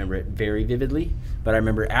I don't remember it very vividly, but I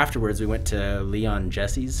remember afterwards we went to Leon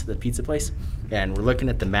Jesse's, the pizza place, and we're looking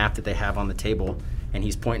at the map that they have on the table, and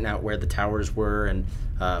he's pointing out where the towers were and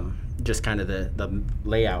just kind of the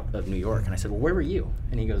layout of New York. And I said, well, where were you?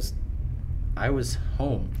 And he goes, I was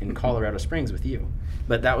home in Colorado Springs with you.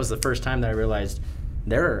 But that was the first time that I realized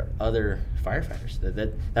there are other firefighters.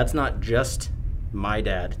 That's not just my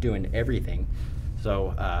dad doing everything.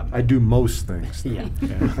 So I do most things. Yeah.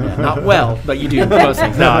 Not well, but you do most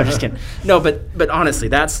things. No, I'm just kidding. No, but honestly,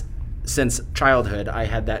 that's since childhood I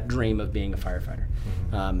had that dream of being a firefighter.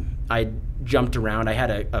 I jumped around. I had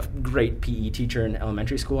a great PE teacher in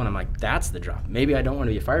elementary school, and I'm like, that's the job. Maybe I don't want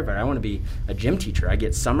to be a firefighter. I want to be a gym teacher. I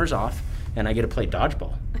get summers off, and I get to play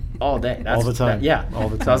dodgeball all day. All the time. All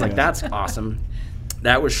the time. So I was like, that's awesome.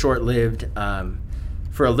 That was short-lived.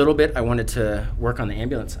 For a little bit, I wanted to work on the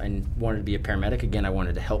ambulance. I wanted to be a paramedic. Again, I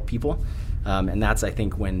wanted to help people. And that's, I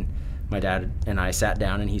think, when my dad and I sat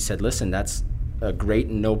down and he said, listen, that's a great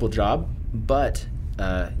and noble job, but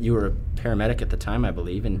you were a paramedic at the time, I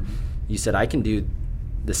believe, and you said, I can do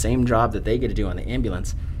the same job that they get to do on the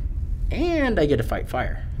ambulance, and I get to fight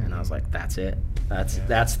fire. And I was like, that's it.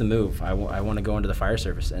 That's the move. I want to go into the fire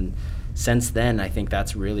service. And since then, I think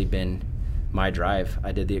that's really been my drive.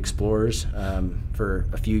 I did the Explorers for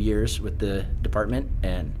a few years with the department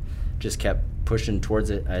and just kept pushing towards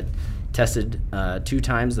it. I tested 2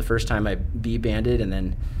 times. The first time I B-banded, and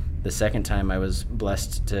then the second time I was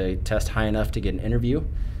blessed to test high enough to get an interview.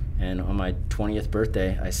 And on my 20th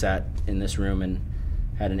birthday, I sat in this room and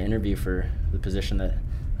had an interview for the position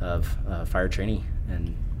of fire trainee.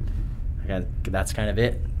 And that's kind of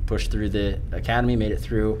it. Pushed through the academy, made it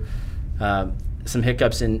through some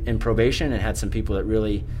hiccups in probation, and had some people that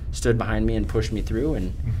really stood behind me and pushed me through,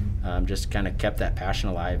 and just kind of kept that passion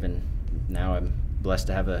alive. And now I'm blessed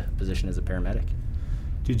to have a position as a paramedic.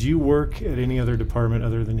 Did you work at any other department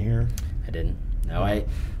other than here? I didn't. No, I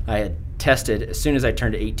had tested as soon as I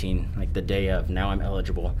turned 18, like the day of, now I'm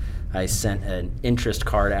eligible. I sent an interest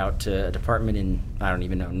card out to a department in, I don't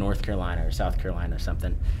even know, North Carolina or South Carolina or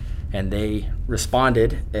something. And they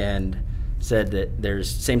responded and said that there's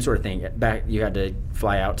same sort of thing. Back, you had to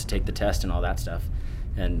fly out to take the test and all that stuff.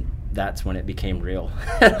 And that's when it became real.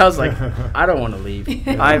 I was like, I don't want to leave.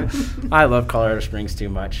 I love Colorado Springs too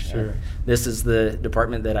much. Sure. This is the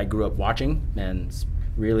department that I grew up watching, and it's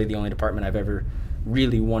really the only department I've ever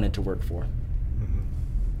really wanted to work for.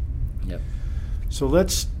 Yep. So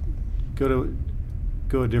let's go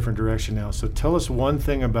a different direction now. So tell us one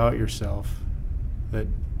thing about yourself that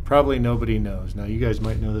probably nobody knows. Now, you guys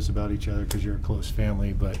might know this about each other because you're a close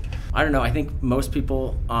family, but I don't know. I think most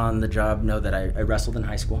people on the job know that I wrestled in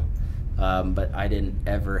high school, but I didn't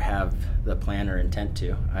ever have the plan or intent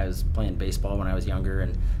to. I was playing baseball when I was younger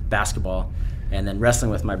and basketball, and then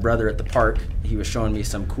wrestling with my brother at the park. He was showing me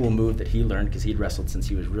some cool move that he learned because he'd wrestled since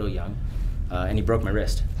he was real young, and he broke my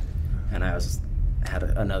wrist. And I had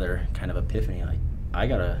another kind of epiphany, like, I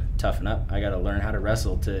gotta toughen up. I gotta learn how to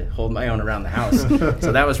wrestle to hold my own around the house.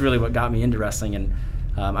 So that was really what got me into wrestling, and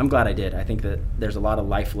I'm glad I did. I think that there's a lot of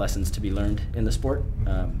life lessons to be learned in the sport.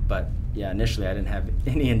 But yeah, initially I didn't have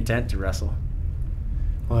any intent to wrestle.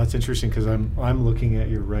 Well, that's interesting because I'm looking at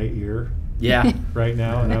your right ear. Yeah. Right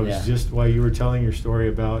now, and I was Yeah. just while you were telling your story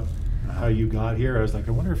about how you got here, I was like,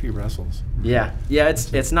 I wonder if he wrestles. Yeah.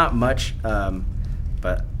 It's not much,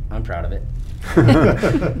 but I'm proud of it.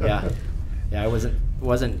 Yeah, I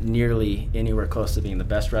wasn't nearly anywhere close to being the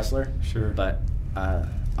best wrestler. Sure. But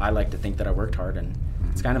I like to think that I worked hard, and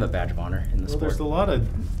it's kind of a badge of honor in the sport. There's a lot of,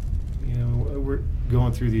 we're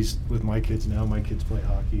going through these with my kids now. My kids play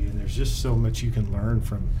hockey, and there's just so much you can learn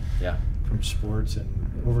from sports and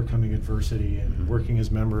overcoming adversity and working as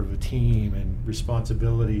a member of a team and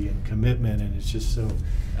responsibility and commitment, and it's just so.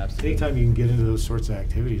 Absolutely. Anytime you can get into those sorts of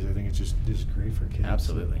activities, I think it's just great for kids.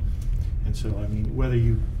 Absolutely. And so, I mean, whether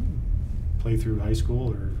you play through high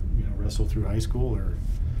school or wrestle through high school or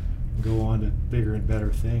go on to bigger and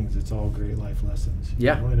better things. It's all great life lessons.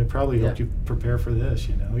 Yeah. And it probably helped Yeah. you prepare for this,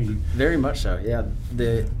 Very much so, yeah.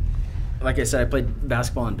 Like I said, I played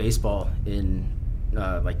basketball and baseball in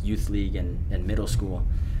like youth league and middle school.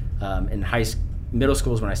 In middle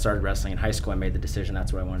school is when I started wrestling. In high school, I made the decision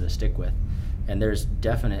that's what I wanted to stick with. And there's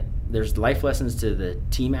life lessons to the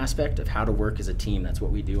team aspect of how to work as a team. That's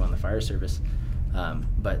what we do on the fire service.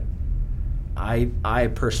 But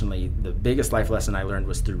I personally, the biggest life lesson I learned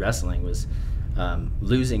was through wrestling was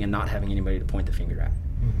losing and not having anybody to point the finger at.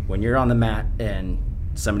 Mm-hmm. When you're on the mat and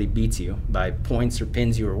somebody beats you by points or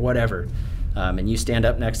pins you or whatever, and you stand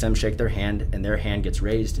up next to them, shake their hand, and their hand gets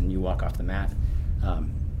raised and you walk off the mat,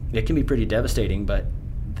 it can be pretty devastating, but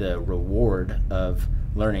the reward of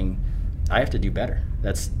learning I have to do better.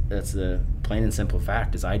 That's the plain and simple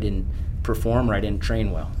fact is I didn't perform or I didn't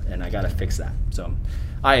train well, and I got to fix that. So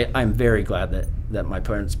I'm very glad that my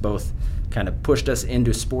parents both kind of pushed us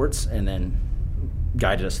into sports and then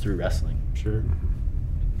guided us through wrestling. Sure.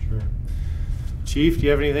 Chief, do you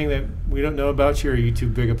have anything that we don't know about you, or are you too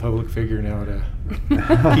big a public figure now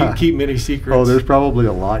to keep many secrets? Oh, there's probably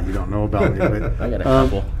a lot you don't know about me. But, I got a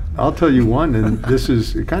couple. I'll tell you one, and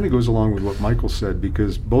it kind of goes along with what Michael said,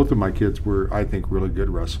 because both of my kids were, I think, really good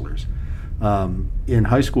wrestlers. In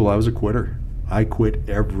high school, I was a quitter. I quit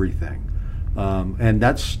everything. And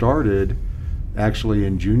that started actually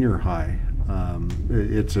in junior high.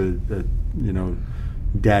 It's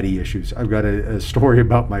daddy issues. I've got a story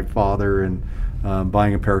about my father and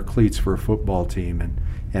buying a pair of cleats for a football team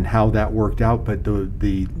and how that worked out. But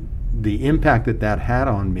the impact that had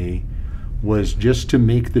on me was just to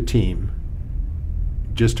make the team,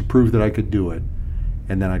 just to prove that I could do it,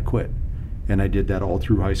 and then I'd quit. And I did that all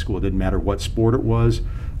through high school. It didn't matter what sport it was.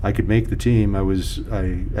 I could make the team. As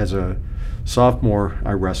a sophomore,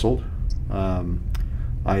 I wrestled.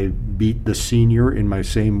 I beat the senior in my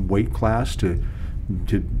same weight class in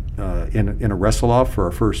a wrestle-off for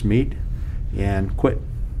our first meet, and quit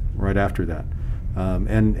right after that.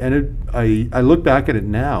 I look back at it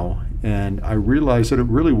now, and I realize that it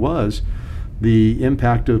really was the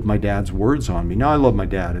impact of my dad's words on me. Now, I love my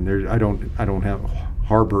dad, and I don't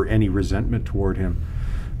harbor any resentment toward him,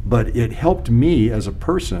 but it helped me as a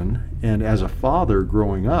person and as a father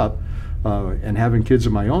growing up and having kids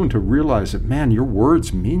of my own to realize that, man, your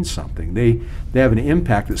words mean something. They have an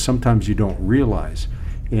impact that sometimes you don't realize.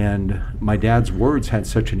 And my dad's words had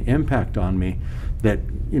such an impact on me that,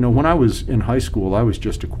 when I was in high school, I was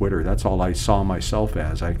just a quitter. That's all I saw myself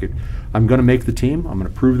as. I'm going to make the team. I'm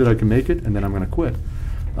going to prove that I can make it, and then I'm going to quit.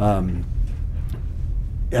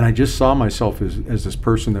 And I just saw myself as this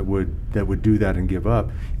person that would do that and give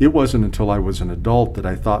up. It wasn't until I was an adult that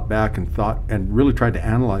I thought back and really tried to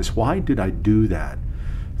analyze, why did I do that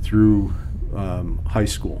through high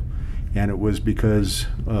school? And it was because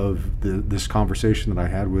of this conversation that I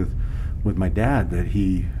had with my dad, that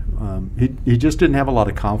he just didn't have a lot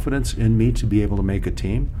of confidence in me to be able to make a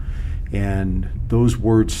team. And those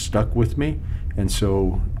words stuck with me. And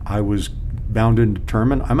so I was bound and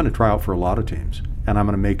determined, I'm going to try out for a lot of teams, and I'm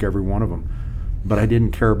going to make every one of them. But I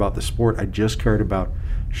didn't care about the sport. I just cared about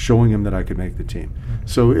showing him that I could make the team.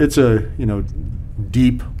 So it's a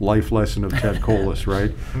deep life lesson of Ted Collas,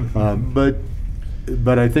 right?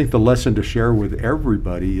 But I think the lesson to share with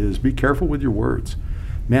everybody is be careful with your words.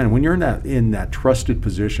 Man, when you're in that trusted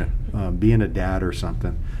position, being a dad or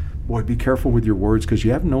something, boy, be careful with your words, because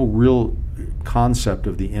you have no real concept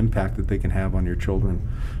of the impact that they can have on your children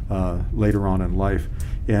later on in life.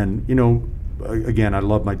 And, again, I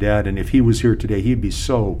love my dad, and if he was here today, he'd be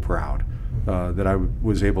so proud that I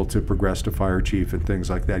was able to progress to fire chief and things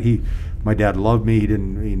like that. My dad loved me. He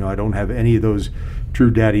didn't, I don't have any of those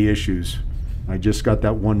true daddy issues. I just got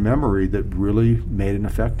that one memory that really made an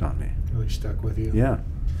effect on me. Really stuck with you. Yeah.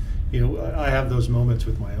 I have those moments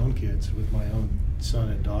with my own kids, with my own son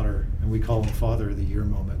and daughter, and we call them Father of the Year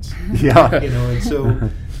moments. Yeah. And so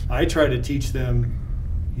I try to teach them,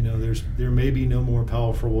 there may be no more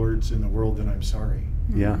powerful words in the world than I'm sorry.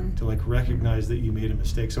 Yeah. To recognize that you made a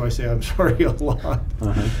mistake. So I say I'm sorry a lot,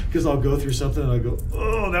 because I'll go through something and I go,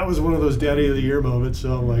 oh, that was one of those Daddy of the Year moments.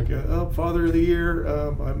 So I'm like, Father of the Year,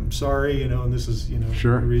 I'm sorry, and this is,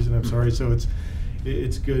 Sure. the reason I'm sorry. So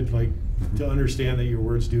it's good, to understand that your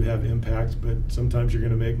words do have impact, but sometimes you're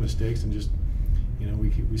going to make mistakes, and just,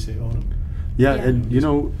 we say own them. Yeah, and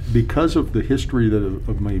because of the history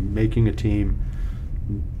of my making a team,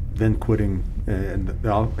 then quitting, and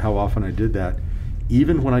how often I did that,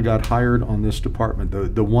 even when I got hired on this department,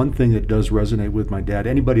 the one thing that does resonate with my dad,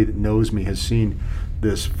 anybody that knows me has seen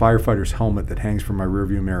this firefighter's helmet that hangs from my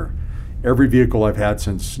rearview mirror. Every vehicle I've had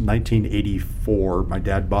since 1984, my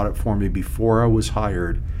dad bought it for me before I was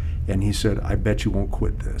hired, And he said, I bet you won't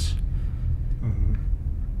quit this. Mm-hmm.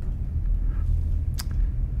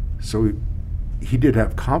 So he did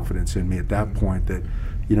have confidence in me at that point that,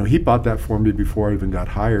 he bought that for me before I even got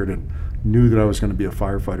hired and knew that I was going to be a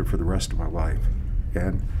firefighter for the rest of my life.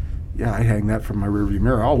 And yeah, I hang that from my rearview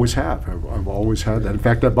mirror. I always have. I've always had that. In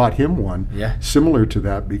fact, I bought him one similar to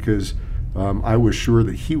that because I was sure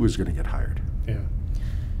that he was going to get hired. Yeah.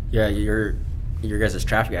 Yeah, your guys'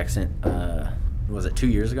 traffic accident, was it 2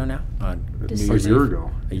 years ago now? On New Year's A year Eve?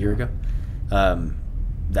 ago. A year ago?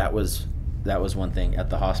 That was one thing at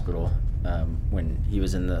the hospital. When he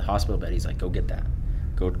was in the hospital bed, he's like, go get that.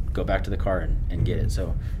 Go back to the car and get it.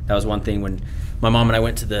 So that was one thing when my mom and I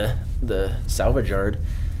went to the salvage yard.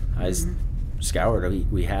 I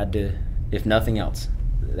scoured. We had to, if nothing else,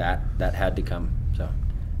 that had to come. So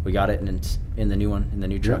we got it, and it's in the new one, in the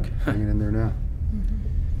new truck. Yep, hanging in there now.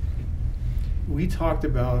 We talked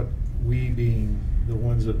about, we being the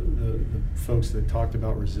ones that the folks that talked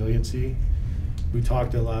about resiliency. We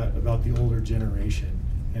talked a lot about the older generation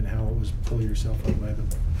and how it was pull yourself up by the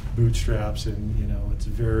bootstraps, and it's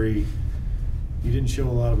very, you didn't show a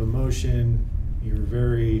lot of emotion. You were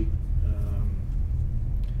very,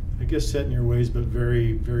 I guess, set in your ways, but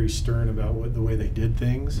very, very stern about the way they did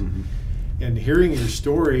things. Mm-hmm. And hearing your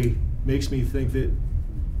story makes me think that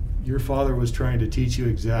your father was trying to teach you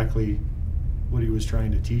exactly what he was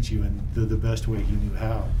trying to teach you in the best way he knew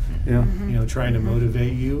how. Yeah. Trying to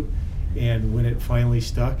motivate you. And when it finally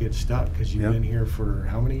stuck, it stuck, because you've been here for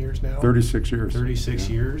how many years now? 36 years. 36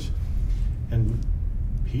 years. And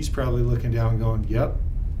he's probably looking down going, yep,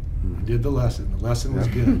 I did the lesson. The lesson was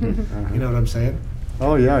good. You know what I'm saying?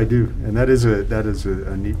 Oh yeah, I do. And that is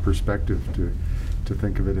a neat perspective to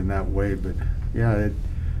think of it in that way. But yeah,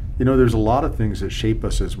 there's a lot of things that shape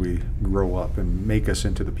us as we grow up and make us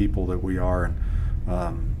into the people that we are.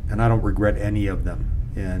 And I don't regret any of them.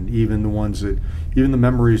 And even the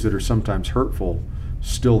memories that are sometimes hurtful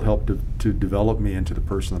still help to develop me into the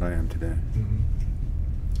person that I am today. Mm-hmm.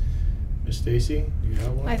 Miss Stacy, do you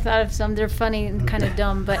have one? I thought of some. They're funny and kind of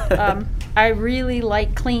dumb, but I really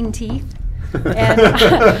like clean teeth. And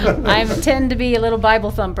I tend to be a little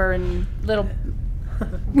Bible thumper and little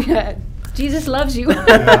Jesus loves you.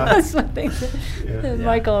 That's one thing that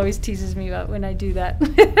Michael always teases me about when I do that.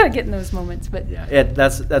 I get in those moments, but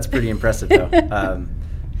that's pretty impressive though.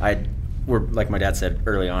 We're, like my dad said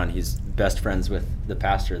early on, he's best friends with the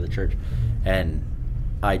pastor of the church, and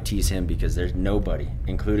I tease him because there's nobody,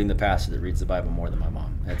 including the pastor, that reads the Bible more than my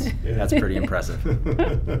mom. That's pretty impressive.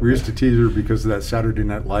 We used to tease her because of that Saturday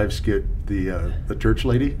Night Live skit, the church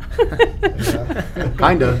lady.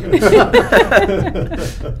 Kinda.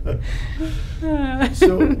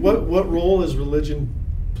 So what role has religion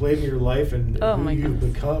played in your life, and who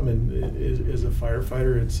you've become? And as a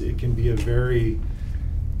firefighter, it can be a very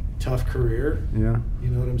tough career. Yeah.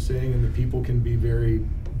 You know what I'm saying? And the people can be very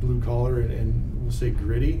blue collar and we'll say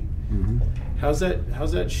gritty. Mm-hmm. How's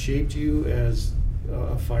that shaped you as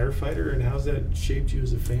a firefighter, and how's that shaped you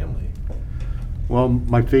as a family? Well,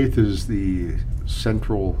 my faith is the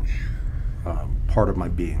central part of my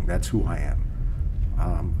being. That's who I am.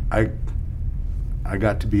 I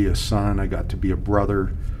got to be a son, I got to be a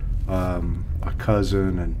brother, a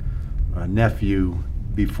cousin, and a nephew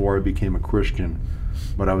before I became a Christian.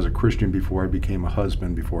 But I was a Christian before I became a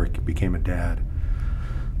husband, before I became a dad.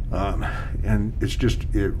 And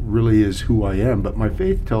it really is who I am. But my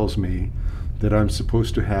faith tells me that I'm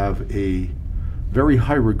supposed to have a very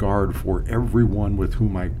high regard for everyone with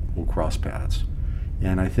whom I will cross paths.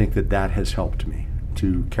 And I think that has helped me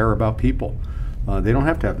to care about people. They don't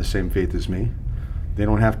have to have the same faith as me. They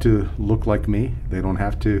don't have to look like me. They don't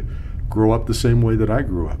have to grow up the same way that I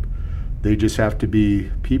grew up. They just have to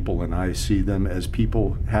be people, and I see them as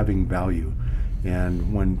people having value.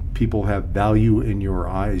 And when people have value in your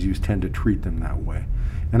eyes, you tend to treat them that way.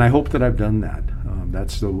 And I hope that I've done that.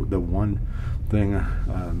 That's the one thing,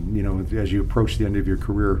 as you approach the end of your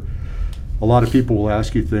career, a lot of people will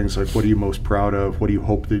ask you things like, what are you most proud of? What do you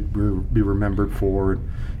hope that you'll be remembered for? And,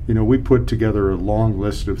 we put together a long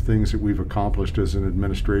list of things that we've accomplished as an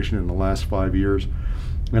administration in the last 5 years.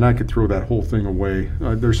 And I could throw that whole thing away.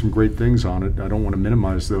 There's some great things on it. I don't want to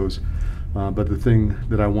minimize those. But the thing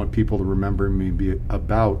that I want people to remember me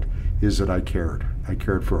about is that I cared. I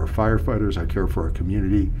cared for our firefighters. I cared for our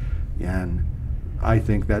community. And I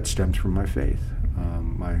think that stems from my faith.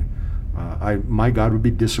 My God would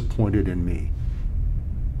be disappointed in me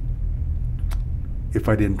if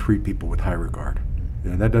I didn't treat people with high regard.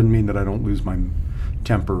 And that doesn't mean that I don't lose my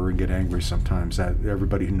temper and get angry sometimes. That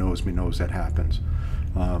everybody who knows me knows that happens.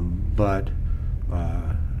 But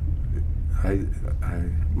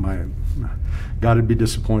my God would be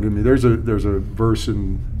disappointed in me. There's a verse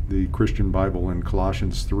in the Christian Bible in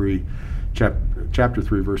Colossians 3, chapter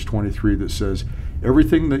 3, verse 23 that says,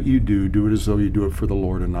 "Everything that you do, do it as though you do it for the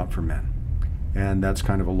Lord and not for men." And that's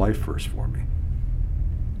kind of a life verse for me.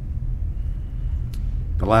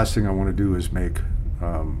 The last thing I want to do is make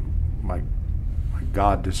my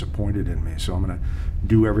God disappointed in me. So I'm going to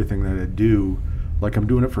do everything that I do like I'm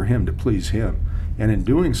doing it for Him, to please Him. And in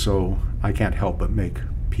doing so, I can't help but make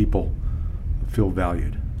people feel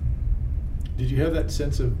valued. Did you have that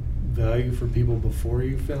sense of value for people before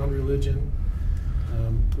you found religion?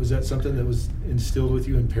 Was that something that was instilled with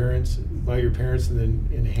you by your parents, and then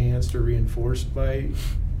enhanced or reinforced by,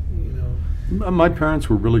 My parents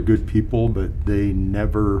were really good people, but they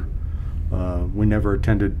never, we never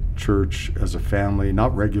attended church as a family,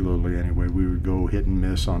 not regularly anyway. We would go hit and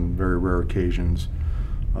miss on very rare occasions.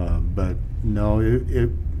 But no,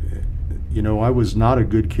 I was not a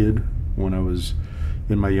good kid when I was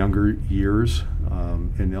in my younger years.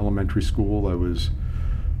 In elementary school, I was,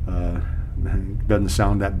 doesn't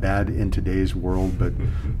sound that bad in today's world, but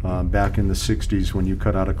back in the 60s, when you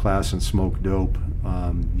cut out of class and smoke dope,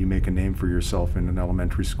 you make a name for yourself in an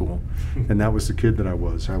elementary school. And that was the kid that I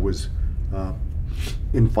was. I was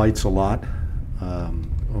in fights a lot. I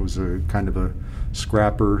was a kind of a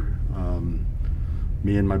scrapper.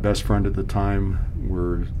 Me and my best friend at the time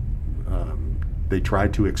were, they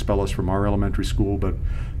tried to expel us from our elementary school, but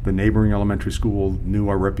the neighboring elementary school knew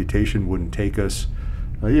our reputation wouldn't take us.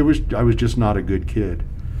 I was just not a good kid.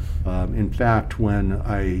 In fact, when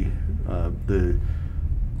the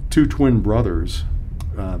two twin brothers,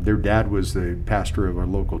 their dad was the pastor of our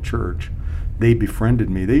local church, they befriended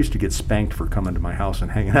me. They used to get spanked for coming to my house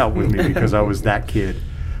and hanging out with me because I was that kid.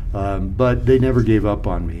 But they never gave up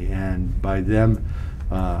on me, and by them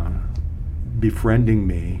befriending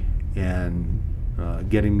me and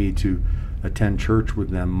getting me to attend church with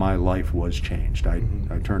them, my life was changed. I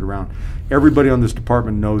turned around. Everybody on this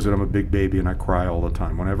department knows that I'm a big baby and I cry all the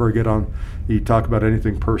time. Whenever I get on, you talk about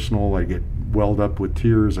anything personal, I get welled up with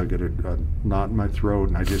tears, I get a knot in my throat,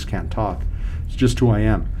 and I just can't talk. It's just who I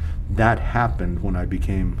am. That happened when I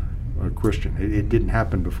became a Christian. It didn't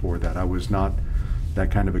happen before that. I was not that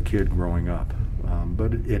kind of a kid growing up.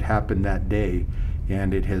 But it happened that day,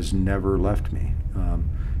 and it has never left me.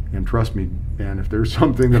 And trust me, man, if there's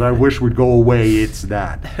something that I wish would go away, it's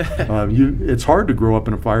that. It's hard to grow up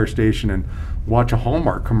in a fire station and watch a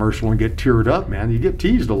Hallmark commercial and get teared up, man. You get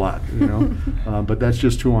teased a lot, but that's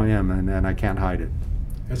just who I am, and I can't hide it.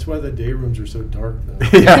 That's why the day rooms are so dark,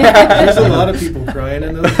 though. Yeah. There's a lot of people crying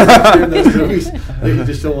in those movies that you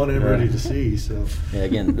just don't want anybody to see. So Yeah,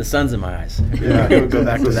 again, the sun's in my eyes. Yeah. Go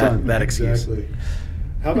back to that excuse. Exactly.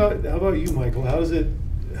 How about you, Michael? How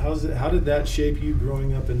did that shape you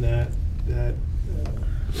growing up in that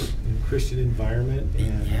Christian environment,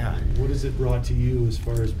 and what has it brought to you as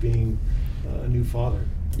far as being a new father?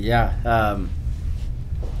 Yeah,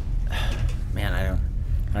 man, I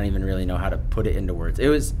don't even really know how to put it into words. It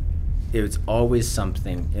was always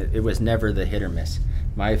something. It was never the hit or miss.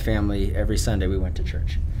 My family, every Sunday we went to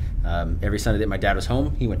church. Every Sunday that my dad was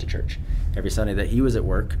home, he went to church. Every Sunday that he was at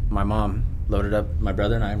work, my mom loaded up my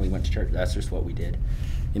brother and I, and we went to church. That's just what we did.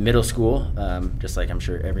 In middle school, just like I'm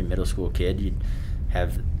sure every middle school kid, you'd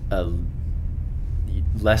have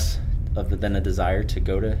less than a desire to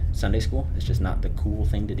go to Sunday school. It's just not the cool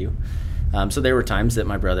thing to do. So there were times that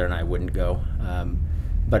my brother and I wouldn't go,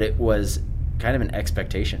 but it was kind of an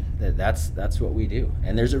expectation that that's what we do,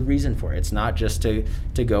 and there's a reason for it. It's not just to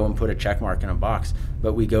go and put a check mark in a box,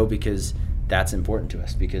 but we go because that's important to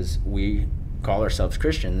us, because we call ourselves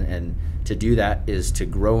Christian, and to do that is to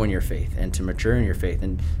grow in your faith and to mature in your faith,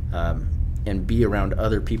 and be around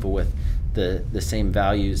other people with the same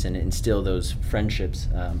values and instill those friendships.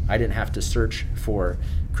 I didn't have to search for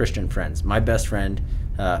Christian friends. My best friend,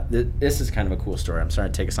 this is kind of a cool story. I'm sorry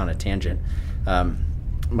to take us on a tangent.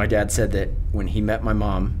 My dad said that when he met my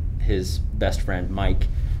mom, his best friend, Mike,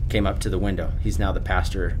 came up to the window. He's now the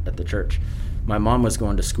pastor at the church. My mom was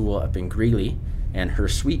going to school up in Greeley, and her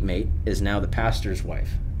suite mate is now the pastor's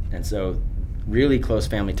wife. And so really close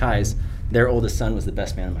family ties. Their oldest son was the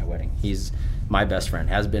best man at my wedding. He's my best friend,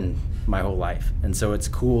 has been my whole life. And so it's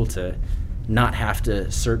cool to not have to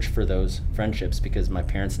search for those friendships because my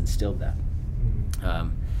parents instilled that.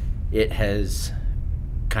 It has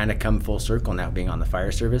kind of come full circle now, being on the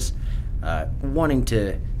fire service, wanting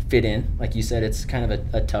to fit in. Like you said, it's kind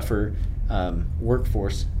of a tougher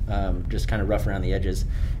workforce, just kind of rough around the edges,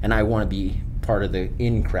 and I want to be part of the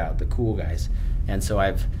in crowd, the cool guys. And so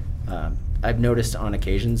I've noticed on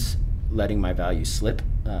occasions letting my values slip,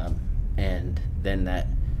 and then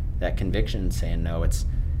that conviction, saying, no,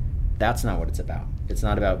 that's not what it's about. It's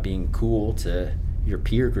not about being cool to your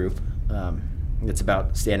peer group. It's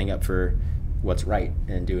about standing up for what's right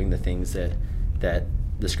and doing the things that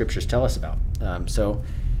the scriptures tell us about. So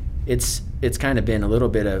it's kind of been a little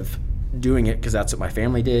bit of doing it because that's what my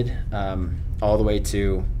family did, all the way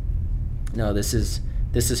to, no, this is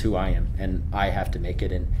who I am, and I have to make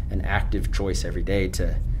it an active choice every day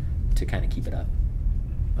to kind of keep it up.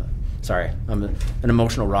 Sorry, I'm an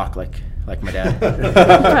emotional rock like my dad.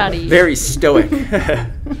 I'm proud of you. Very stoic.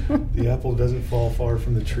 The apple doesn't fall far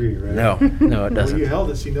from the tree, right? No, it Well, doesn't. you held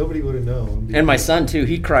it, see, nobody would have known. And my son too,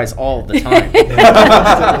 he cries all the time.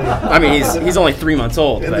 I mean, he's only 3 months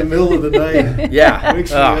old. in but the middle of the night. yeah, Wakes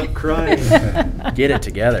me up crying. get it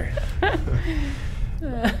together.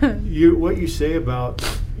 What you say about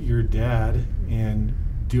your dad and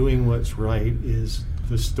doing what's right is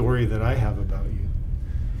the story that I have about you.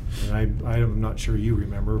 And I'm not sure you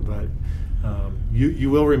remember, but you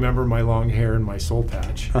will remember my long hair and my soul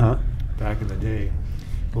patch back in the day.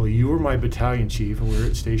 Well, you were my battalion chief, and we were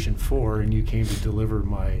at Station 4, and you came to deliver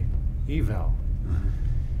my eval.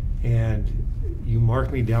 And you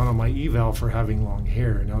marked me down on my eval for having long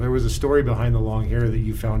hair. Now, there was a story behind the long hair that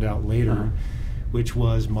you found out later, which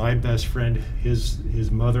was my best friend,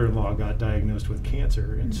 his mother-in-law got diagnosed with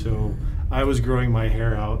cancer. And so I was growing my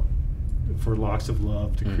hair out for Locks of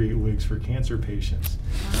Love to create wigs for cancer patients.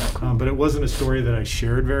 But it wasn't a story that I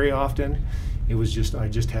shared very often. It was just, I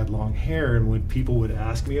just had long hair, and when people would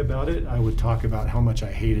ask me about it, I would talk about how much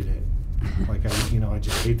I hated it. Like, I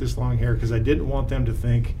just hate this long hair, because I didn't want them to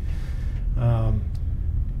think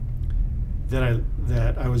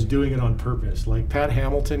that I was doing it on purpose. Like Pat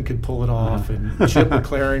Hamilton could pull it off, and Chip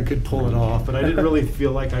McLaren could pull it off, but I didn't really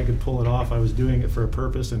feel like I could pull it off. I was doing it for a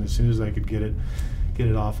purpose, and as soon as I could get it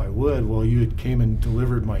off, I would. Well, you had came and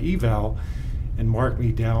delivered my eval and marked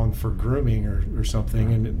me down for grooming or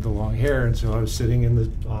something, and the long hair. And so I was sitting in the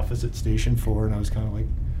office at Station 4, and I was kind of like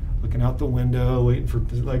looking out the window, waiting for,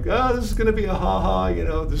 like, this is going to be a ha-ha,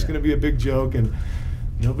 this is going to be a big joke, and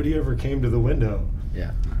nobody ever came to the window.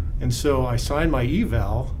 Yeah. And so I signed my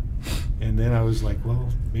eval, and then I was like, well,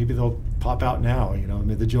 maybe they'll pop out now,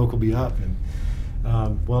 maybe the joke will be up. And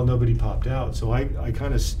well, nobody popped out. So I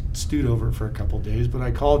kind of stewed over it for a couple days, but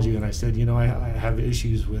I called you and I said, I have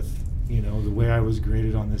issues with, the way I was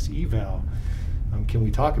graded on this eval. Can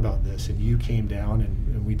we talk about this? And you came down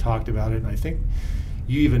and we talked about it. And I think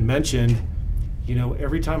you even mentioned,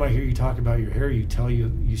 every time I hear you talk about your hair,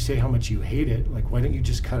 you say how much you hate it. Like, why don't you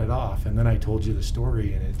just cut it off? And then I told you the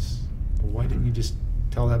story, and it's, well, why didn't you just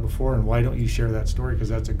tell that before? And why don't you share that story? Because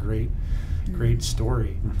that's a great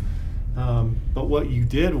story. But what you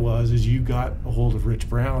did is you got a hold of Rich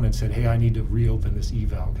Brown and said, hey, I need to reopen this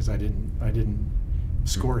eval because I didn't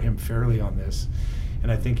score him fairly on this.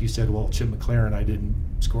 And I think you said, well, Chip McLaren, I didn't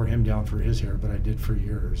score him down for his hair, but I did for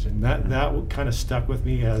yours. And that kind of stuck with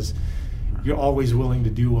me as you're always willing to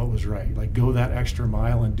do what was right. Like, go that extra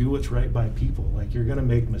mile and do what's right by people. Like, you're going to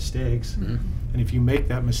make mistakes. Mm-hmm. And if you make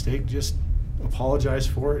that mistake, just apologize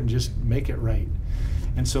for it and just make it right.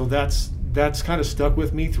 And so that's kind of stuck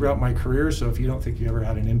with me throughout my career. So if you don't think you ever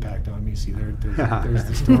had an impact on me, see, there's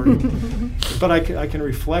the story. But I can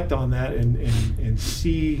reflect on that and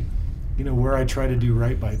see, where I try to do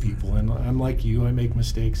right by people. And I'm like you, I make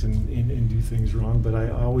mistakes and do things wrong, but I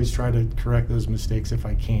always try to correct those mistakes if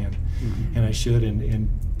I can. Mm-hmm. And I should,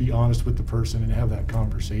 and be honest with the person and have that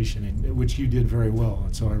conversation, which you did very well.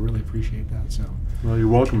 And so I really appreciate that. So. Well, you're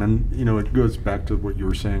welcome. And, it goes back to what you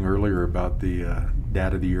were saying earlier about the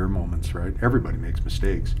Dad of the Year moments, right? Everybody makes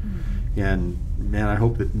mistakes. Mm-hmm. And, man, I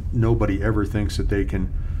hope that nobody ever thinks that they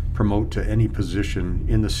can promote to any position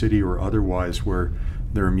in the city or otherwise where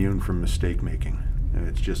they're immune from mistake making. And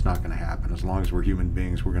it's just not going to happen. As long as we're human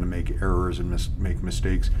beings, we're going to make errors and make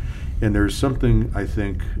mistakes. And there's something, I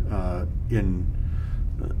think,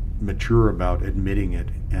 mature about admitting it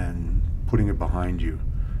and putting it behind you.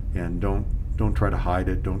 And don't try to hide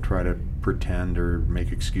it. Don't try to pretend or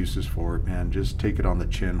make excuses for it, man. Just take it on the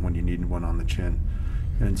chin when you need one on the chin,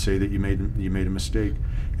 and say that you made a mistake.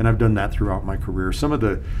 And I've done that throughout my career. Some of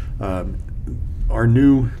our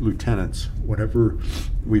new lieutenants, whenever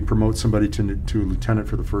we promote somebody to lieutenant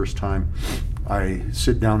for the first time, I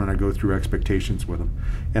sit down and I go through expectations with them.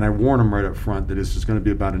 And I warn them right up front that this is going to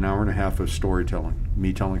be about an hour and a half of storytelling,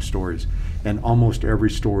 me telling stories. And almost every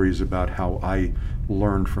story is about how I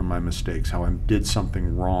learned from my mistakes, how I did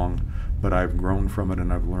something wrong, but I've grown from it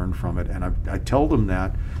and I've learned from it. And I tell them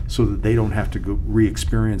that so that they don't have to go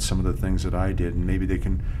re-experience some of the things that I did, and maybe they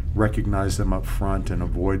can recognize them up front and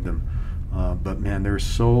avoid them. But man, there's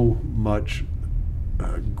so much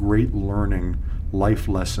great learning life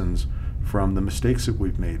lessons from the mistakes that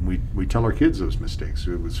we've made. We tell our kids those mistakes,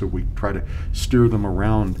 so we try to steer them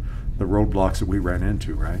around the roadblocks that we ran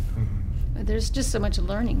into, right? Mm-hmm. There's just so much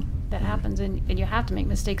learning that happens, and you have to make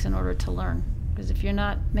mistakes in order to learn. Because if you're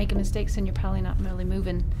not making mistakes, then you're probably not really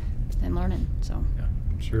moving and learning. So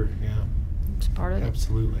Sure, yeah. it's part of it.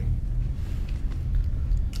 Absolutely.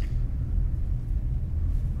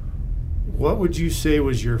 What would you say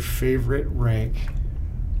was your favorite rank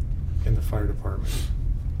in the fire department?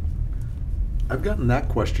 I've gotten that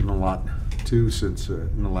question a lot too since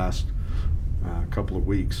in the last couple of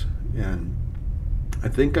weeks, and I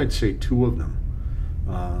think I'd say two of them.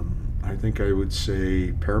 I think I would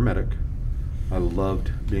say paramedic. I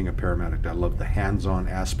loved being a paramedic. I loved the hands-on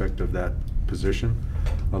aspect of that position.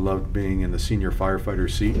 I loved being in the senior firefighter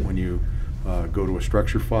seat when you go to a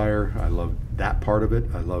structure fire. I loved that part of it.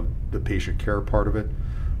 I loved the patient care part of it.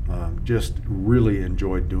 Just really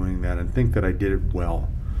enjoyed doing that and think that I did it well.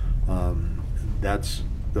 That's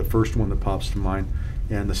the first one that pops to mind.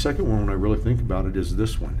 And the second one, when I really think about it, is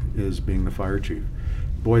this one, is being the fire chief.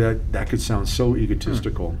 Boy, that could sound so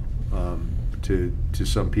egotistical to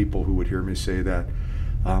some people who would hear me say that.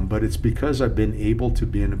 But it's because I've been able to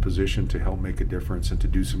be in a position to help make a difference and to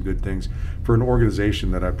do some good things for an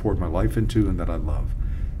organization that I poured my life into and that I love.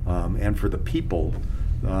 And for the people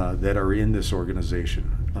that are in this organization.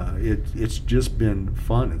 It's just been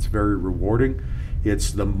fun. It's very rewarding.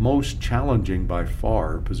 It's the most challenging by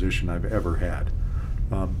far position I've ever had.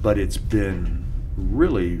 But it's been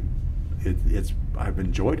really, I've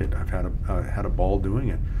enjoyed it. I've had a ball doing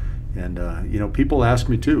it. And people ask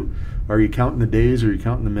me too, are you counting the days? Are you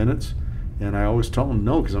counting the minutes? And I always tell them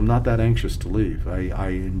no, because I'm not that anxious to leave. I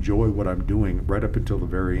enjoy what I'm doing right up until the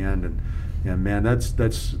very end. And man, that's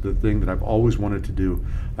the thing that I've always wanted to do.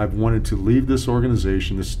 I've wanted to leave this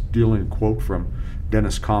organization. This stealing a quote from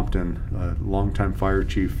Dennis Compton, a longtime fire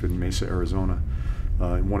chief in Mesa, Arizona.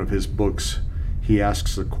 In one of his books, he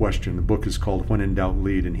asks the question. The book is called When in Doubt,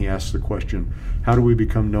 Lead, and he asks the question: how do we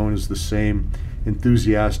become known as the same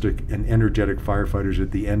enthusiastic and energetic firefighters at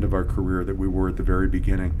the end of our career that we were at the very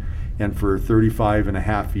beginning? And for 35 and a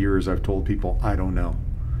half years, I've told people, I don't know.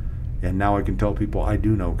 And now I can tell people I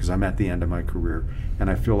do know, because I'm at the end of my career. And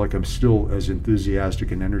I feel like I'm still as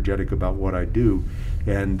enthusiastic and energetic about what I do.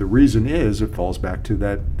 And the reason is, it falls back to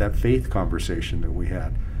that faith conversation that we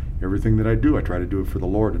had. Everything that I do, I try to do it for the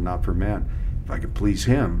Lord and not for man. If I can please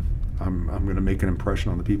Him, I'm going to make an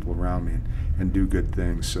impression on the people around me and do good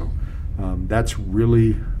things. So that's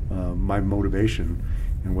really my motivation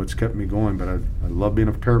and what's kept me going. But I love being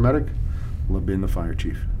a paramedic. I love being the fire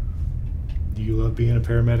chief. Do you love being a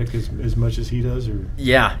paramedic as much as he does? Or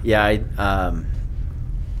Yeah.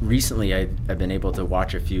 Recently, I've been able to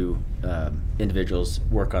watch a few individuals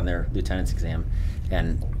work on their lieutenant's exam,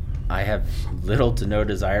 and I have little to no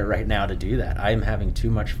desire right now to do that. I am having too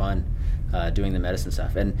much fun doing the medicine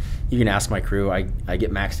stuff. And you can ask my crew, I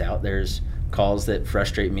get maxed out. There's calls that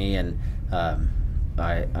frustrate me, and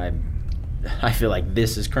I feel like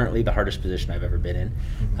this is currently the hardest position I've ever been in.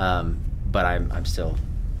 Mm-hmm. But I'm still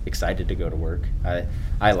excited to go to work.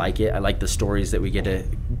 I like it. I like the stories that we get to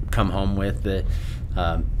come home with, the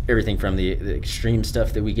everything from the extreme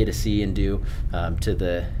stuff that we get to see and do to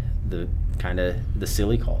the kind of the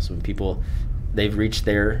silly calls when people, they've reached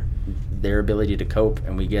their ability to cope,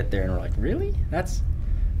 and we get there and we're like, really? That's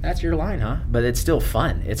your line, huh? But it's still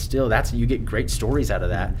fun. It's still, you get great stories out of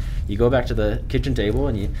that. You go back to the kitchen table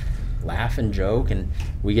and you laugh and joke, and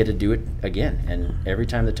we get to do it again. And every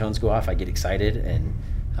time the tones go off, I get excited, and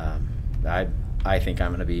I think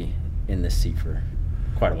I'm going to be in this seat for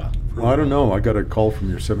quite a while. Well, I don't know. I got a call from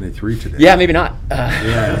your 73 today. Yeah, maybe not.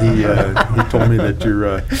 He told me that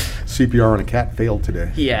your CPR on a cat failed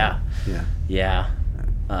today. Yeah. Yeah.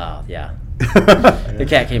 The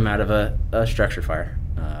cat came out of a structure fire,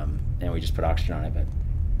 and we just put oxygen on it, but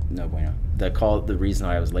no bueno. The reason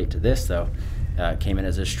why I was late to this, though, came in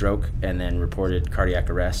as a stroke and then reported cardiac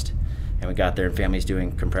arrest. And we got there, and family's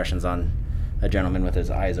doing compressions on a gentleman with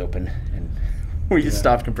his eyes open, and we just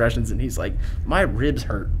stopped compressions, and he's like, my ribs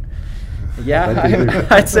hurt. Yeah,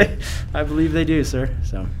 I'd say, I believe they do, sir.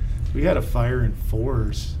 So we had a fire in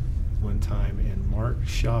Fours one time, and Mark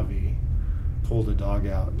Shavy pulled a dog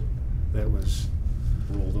out that was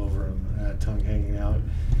rolled over and had tongue hanging out.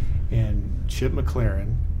 And Chip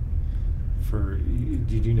McLaren,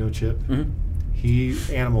 did you know Chip? Mm-hmm. He,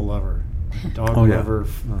 animal lover, dog lover,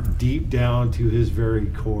 deep down to his very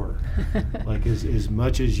core. Like as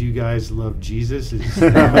much as you guys love Jesus, is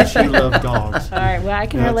how much he loved dogs. All right, well, I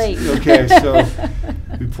can relate. Okay, so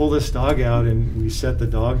we pull this dog out and we set the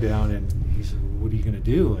dog down, and he said, what are you going to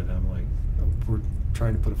do? And I'm like, we're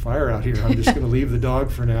trying to put a fire out here. I'm just going to leave the dog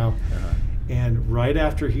for now. And right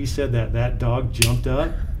after he said that, that dog jumped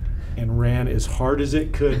up and ran as hard as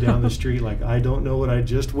it could down the street like, I don't know what I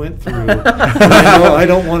just went through. I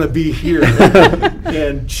don't want to be here.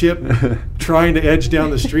 And Chip trying to edge down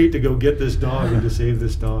the street to go get this dog and to save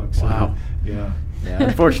this dog. So, Wow. Yeah. Yeah,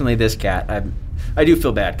 unfortunately, this cat, I do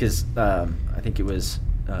feel bad because I think it was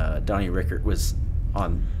Donnie Rickert was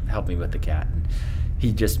on helping with the cat. And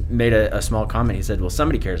he just made a small comment. He said, well,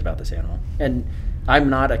 somebody cares about this animal. And I'm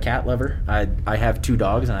not a cat lover. I have 2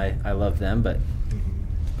 dogs, and I love them, but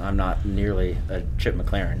I'm not nearly a Chip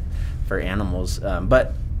McLaren for animals.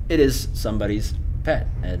 But it is somebody's pet,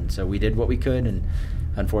 and so we did what we could, and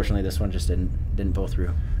unfortunately, this one just didn't pull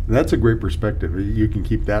through. That's a great perspective. You can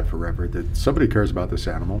keep that forever, that somebody cares about this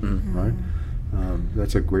animal, right?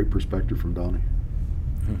 That's a great perspective from Donnie.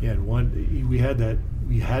 Yeah, and we had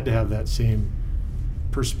to have that same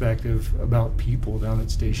perspective about people down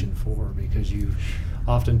at Station 4, because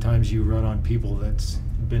oftentimes you run on people that's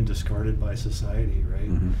been discarded by society, right?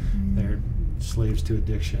 They're slaves to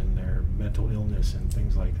addiction, their mental illness and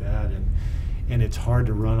things like that, and it's hard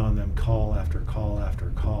to run on them call after call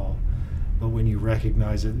after call. But when you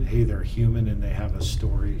recognize that, hey, they're human and they have a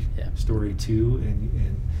story too,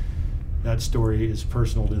 and that story is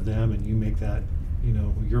personal to them, and you make that,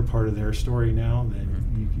 you're part of their story now, then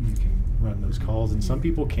you can run those calls. And some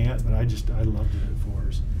people can't, but I loved it at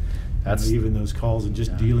Fours. That's even those calls and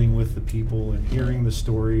just dealing with the people and hearing the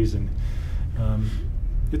stories, and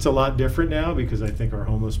it's a lot different now because I think our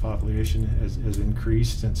homeless population has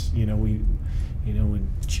increased since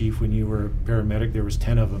when you were a paramedic, there was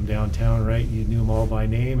 10 of them downtown, right? You knew them all by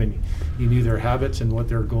name, and you knew their habits and what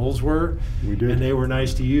their goals were. We did. And they were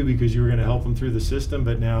nice to you because you were going to help them through the system.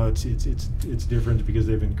 But now it's different because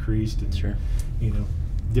they've increased and Sure.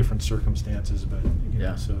 Different circumstances. But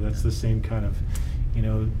so that's the same kind of,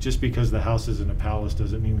 just because the house isn't a palace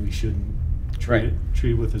doesn't mean we shouldn't treat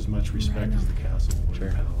it with as much respect as the castle or the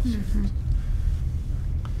palace.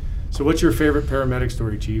 So what's your favorite paramedic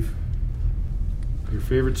story, Chief? Your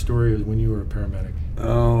favorite story is when you were a paramedic.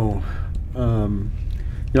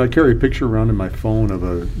 I carry a picture around in my phone of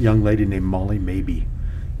a young lady named Molly Mabey,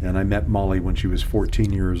 and I met Molly when she was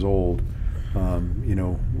 14 years old.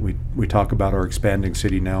 We talk about our expanding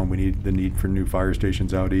city now, and we need the need for new fire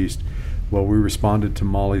stations out east. Well, we responded to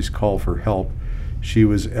Molly's call for help. She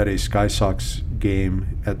was at a Sky Sox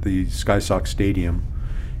game at the Sky Sox Stadium,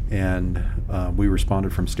 and we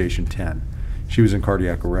responded from Station 10. She was in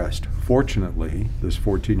cardiac arrest. Fortunately, this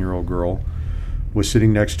 14-year-old girl was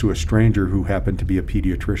sitting next to a stranger who happened to be a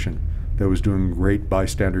pediatrician that was doing great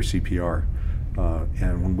bystander CPR.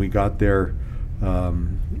 And when we got there,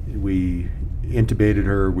 we intubated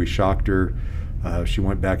her, we shocked her. She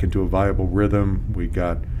went back into a viable rhythm. We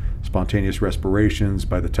got spontaneous respirations.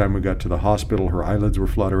 By the time we got to the hospital, her eyelids were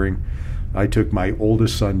fluttering. I took my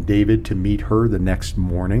oldest son, David, to meet her the next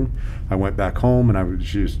morning. I went back home, and I was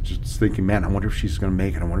just thinking, man, I wonder if she's going to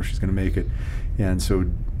make it. I wonder if she's going to make it. And so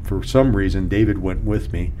for some reason, David went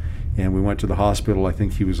with me, and we went to the hospital. I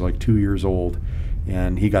think he was like 2 years old,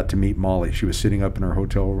 and he got to meet Molly. She was sitting up in her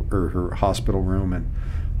her hospital room, and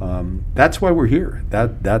that's why we're here.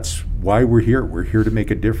 That's why we're here. We're here to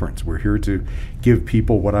make a difference. We're here to give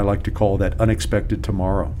people what I like to call that unexpected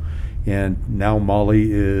tomorrow. And now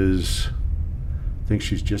Molly is, I think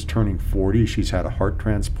she's just turning 40. She's had a heart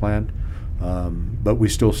transplant, but we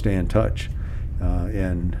still stay in touch.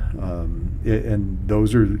 And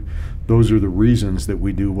those are the reasons that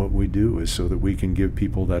we do what we do, is so that we can give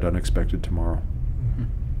people that unexpected tomorrow.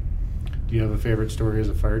 Do you have a favorite story as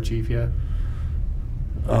a fire chief yet?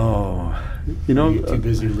 Oh, Are you too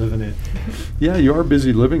busy living it? Yeah, you are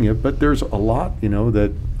busy living it, but there's a lot,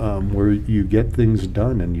 that where you get things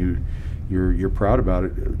done and you're proud about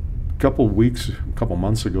it. A couple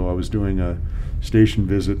months ago, I was doing a station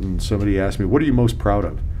visit, and somebody asked me, "What are you most proud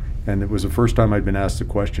of?" And it was the first time I'd been asked the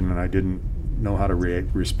question, and I didn't know how to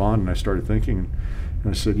respond. And I started thinking,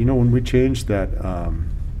 and I said, when we changed that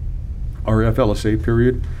our FLSA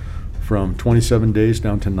period from 27 days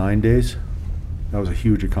down to 9 days. That was a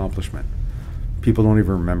huge accomplishment. People don't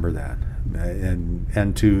even remember that.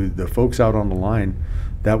 And to the folks out on the line,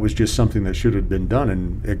 that was just something that should have been done,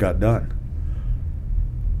 and it got done.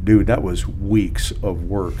 Dude, that was weeks of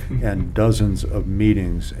work and dozens of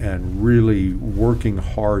meetings and really working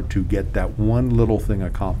hard to get that one little thing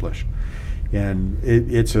accomplished. And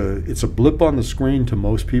it's a blip on the screen to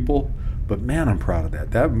most people, but man, I'm proud of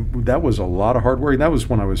that. That was a lot of hard work. And that was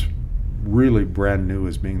when I was really brand new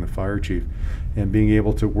as being the fire chief, and being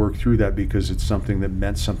able to work through that because it's something that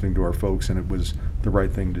meant something to our folks and it was the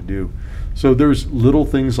right thing to do. So there's little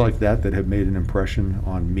things like that that have made an impression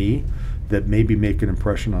on me that maybe make an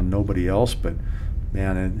impression on nobody else, but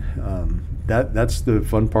man, that's the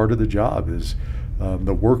fun part of the job is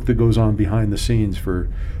the work that goes on behind the scenes for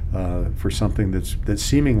something that's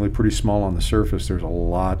seemingly pretty small on the surface. There's a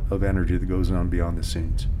lot of energy that goes on beyond the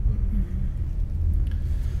scenes.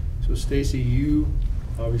 So Stacy, you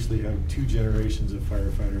obviously have 2 generations of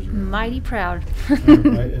firefighters around. Mighty proud.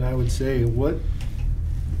 And I would say,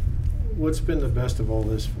 what's been the best of all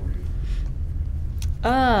this for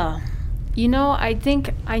you? You know, I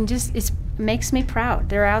think it makes me proud.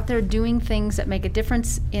 They're out there doing things that make a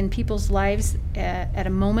difference in people's lives at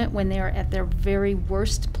a moment when they're at their very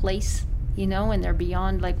worst place, you know, and they're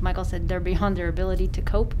beyond, like Michael said, they're beyond their ability to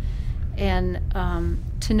cope. And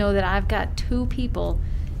to know that I've got 2 people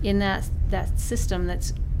in that system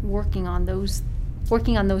that's working on those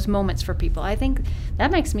moments for people, I think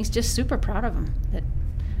that makes me just super proud of them. That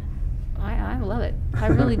I love it. I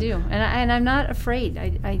really do, and I'm not afraid.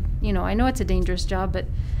 I know it's a dangerous job, but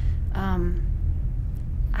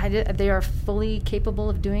they are fully capable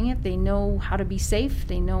of doing it. They know how to be safe.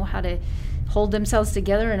 They know how to hold themselves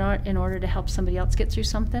together in order to help somebody else get through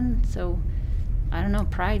something. So I don't know.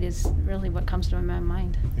 Pride is really what comes to my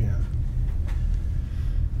mind. Yeah.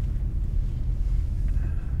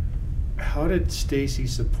 How did Stacy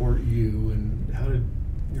support you, and how did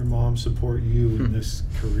your mom support you in this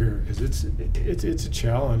career? Because it's a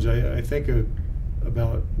challenge. I think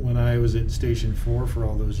about when I was at Station 4 for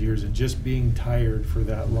all those years, and just being tired for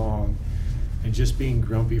that long, and just being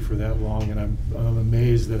grumpy for that long, and I'm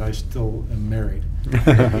amazed that I still am married.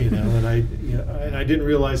 And I didn't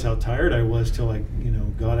realize how tired I was till I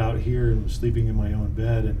got out here and was sleeping in my own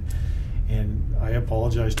bed, and I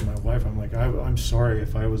apologized to my wife. I'm like, I'm sorry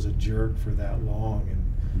if I was a jerk for that long, and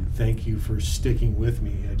thank you for sticking with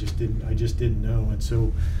me. I just didn't know. And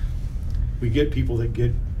so we get people that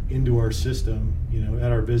get into our system,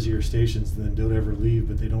 at our busier stations, and then don't ever leave,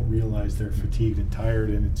 but they don't realize they're fatigued and tired,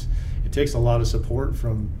 and it takes a lot of support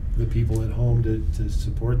from the people at home to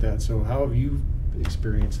support that. So how have you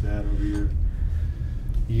experienced that over your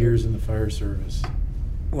years in the fire service?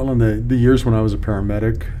 Well, in the years when I was a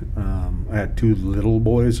paramedic, I had 2 little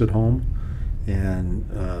boys at home, and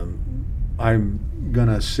I'm going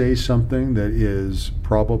to say something that is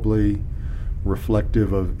probably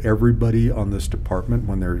reflective of everybody on this department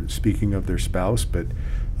when they're speaking of their spouse, but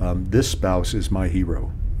this spouse is my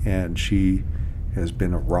hero, and she has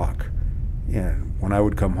been a rock. And when I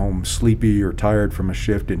would come home sleepy or tired from a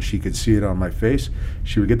shift and she could see it on my face,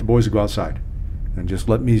 she would get the boys to go outside and just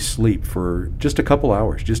let me sleep for just a couple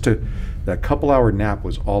hours. That couple-hour nap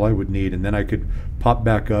was all I would need, and then I could pop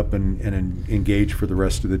back up and engage for the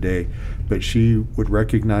rest of the day. But she would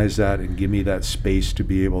recognize that and give me that space to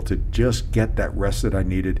be able to just get that rest that I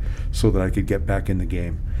needed so that I could get back in the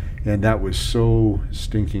game. And that was so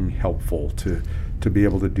stinking helpful to be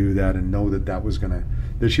able to do that and know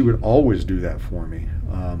that she would always do that for me.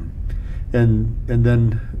 And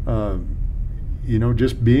then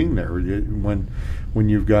just being there when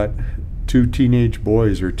you've got 2 teenage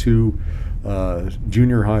boys or 2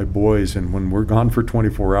 junior high boys, and when we're gone for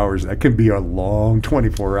 24 hours, that can be a long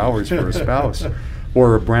 24 hours for a spouse.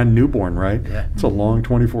 Or a brand newborn, right? Yeah. It's a long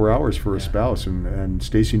 24 hours for a spouse, and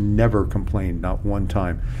Stacy never complained, not one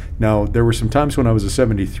time. Now, there were some times when I was a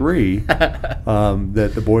 73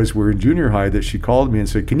 that the boys were in junior high that she called me and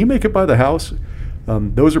said, "Can you make it by the house?"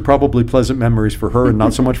 Those are probably pleasant memories for her and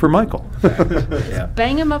not so much for Michael. Yeah.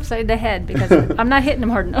 Bang him upside the head because I'm not hitting him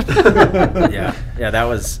hard enough. Yeah, that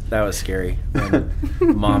was scary. When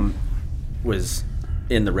Mom was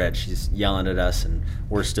in the red, she's yelling at us, and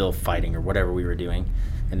we're still fighting or whatever we were doing,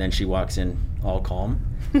 and then she walks in all calm.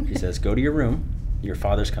 She says, "Go to your room. Your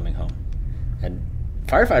father's coming home." And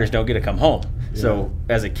firefighters don't get to come home. Yeah. So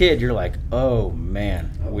as a kid, you're like, "Oh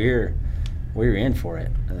man, we're in for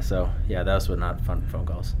it." And so yeah, that was not fun phone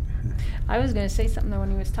calls. I was going to say something though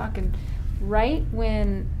when he was talking. Right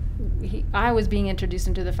when I was being introduced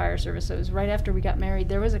into the fire service, so it was right after we got married.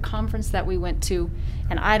 There was a conference that we went to,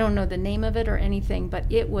 and I don't know the name of it or anything, but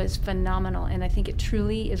it was phenomenal, and I think it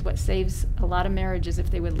truly is what saves a lot of marriages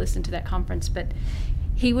if they would listen to that conference. But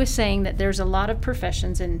he was saying that there's a lot of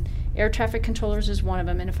professions, and air traffic controllers is one of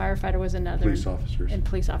them, and a firefighter was another. Police officers. And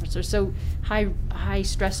police officers. So high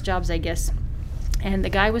stress jobs, I guess. And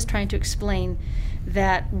the guy was trying to explain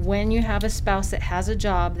that when you have a spouse that has a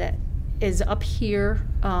job that is up here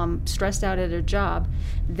stressed out at a job,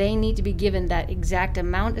 they need to be given that exact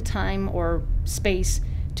amount of time or space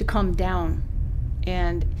to come down.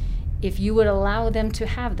 And if you would allow them to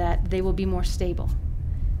have that, they will be more stable.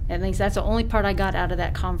 At least that's the only part I got out of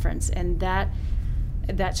that conference, and that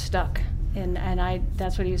stuck. And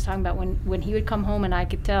that's what he was talking about when he would come home, and I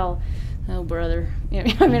could tell, oh brother, I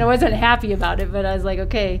mean, I wasn't happy about it, but I was like,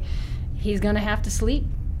 okay, he's gonna have to sleep,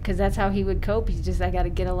 because that's how he would cope. He's just, I got to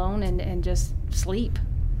get alone and just sleep.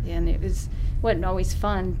 And it wasn't always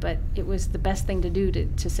fun, but it was the best thing to do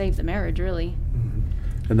to save the marriage, really.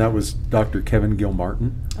 And that was Dr. Kevin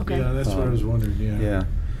Gilmartin. Okay. Yeah, that's what I was wondering. Yeah.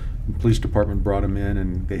 The police department brought him in,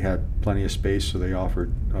 and they had plenty of space, so they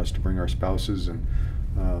offered us to bring our spouses, and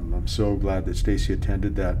I'm so glad that Stacy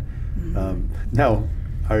attended that. Now,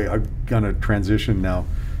 I'm going to transition now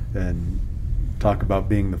and talk about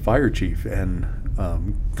being the fire chief and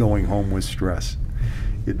going home with stress.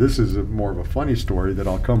 This is more of a funny story that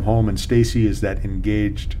I'll come home and Stacy is that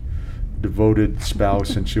engaged, devoted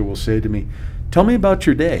spouse, and she will say to me, "Tell me about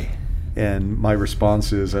your day." And my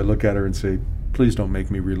response is, I look at her and say, "Please don't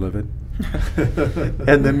make me relive it."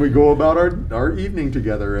 And then we go about our evening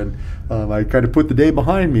together, and I kind of put the day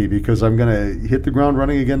behind me because I'm going to hit the ground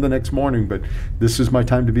running again the next morning, but this is my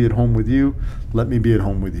time to be at home with you. Let me be at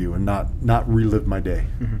home with you and not relive my day.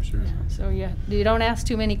 Sure. Yeah, so you don't ask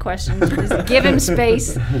too many questions. Just give him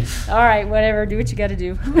space. All right, whatever. Do what you got to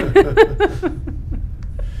do.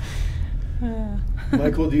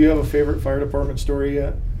 Michael, do you have a favorite fire department story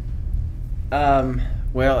yet?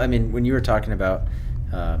 Well, I mean, when you were talking about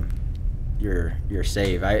your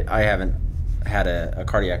save, I haven't had a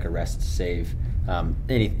cardiac arrest save,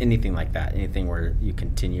 anything like that, anything where you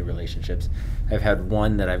continue relationships. I've had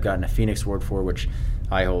one that I've gotten a Phoenix Award for, which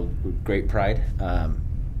I hold with great pride.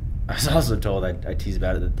 I was also told, I tease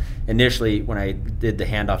about it, that initially when I did the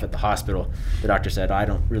handoff at the hospital, the doctor said, "I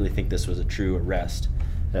don't really think this was a true arrest."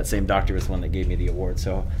 That same doctor was the one that gave me the award,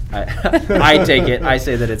 so I take it. I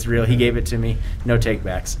say that it's real. He gave it to me. No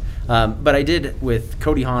takebacks. But I did with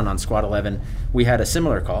Cody Hahn on Squad 11. We had a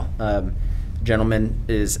similar call. Gentleman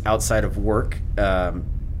is outside of work.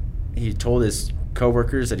 He told his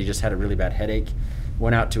coworkers that he just had a really bad headache,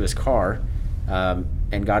 went out to his car,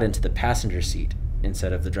 and got into the passenger seat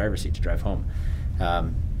instead of the driver's seat to drive home.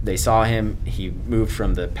 They saw him. He moved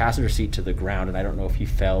from the passenger seat to the ground, and I don't know if he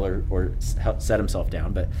fell or set himself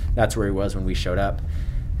down, but that's where he was when we showed up.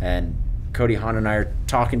 And Cody Hahn and I are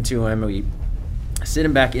talking to him. We sit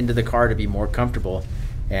him back into the car to be more comfortable,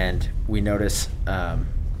 and we notice a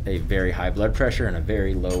very high blood pressure and a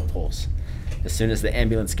very low pulse. As soon as the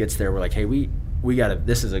ambulance gets there, we're like, "Hey, we gotta.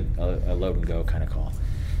 This is a load and go kind of call."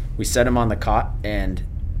 We set him on the cot, and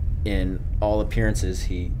in all appearances,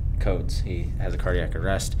 he codes. He has a cardiac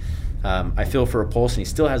arrest. I feel for a pulse, and he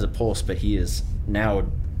still has a pulse, but he is now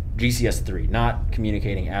GCS 3, not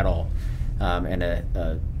communicating at all, and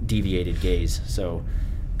a deviated gaze. So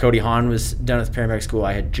Cody Hahn was done with paramedic school.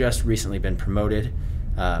 I had just recently been promoted,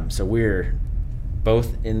 so we're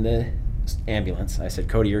both in the ambulance. I said,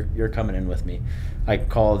 "Cody, you're coming in with me." I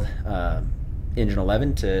called Engine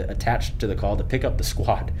 11 to attach to the call to pick up the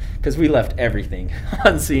squad, because we left everything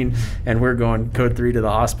on scene and we're going code 3 to the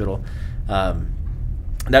hospital.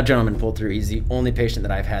 That gentleman pulled through. He's the only patient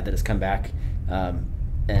that I've had that has come back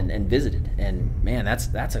and visited, and man,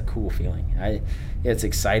 that's a cool feeling. It's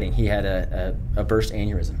exciting. He had a burst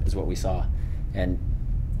aneurysm is what we saw, and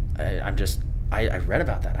I read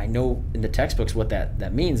about that. I know in the textbooks what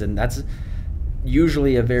that means, and that's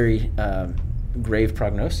usually a very grave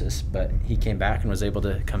prognosis, but he came back and was able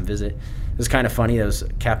to come visit. It was kind of funny. There was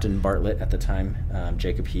Captain Bartlett at the time,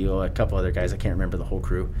 Jacob Heel, a couple other guys. I can't remember the whole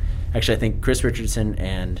crew. Actually, I think Chris Richardson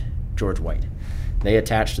and George White. They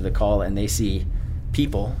attach to the call, and they see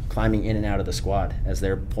people climbing in and out of the squad as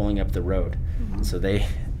they're pulling up the road. Mm-hmm. So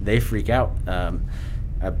they freak out.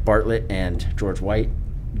 Bartlett and George White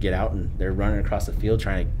get out, and they're running across the field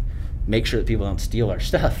trying to make sure that people don't steal our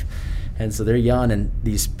stuff. And so they're yelling, and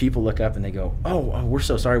these people look up and they go, oh, we're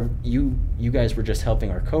so sorry. You guys were just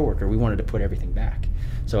helping our coworker. We wanted to put everything back.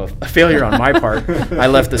 So a failure on my part. I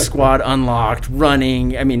left the squad unlocked,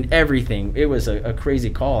 running. I mean, everything. It was a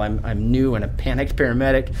crazy call. I'm new and a panicked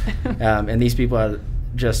paramedic, and these people are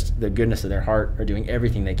just the goodness of their heart are doing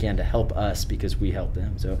everything they can to help us because we helped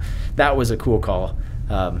them. So that was a cool call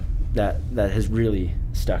that has really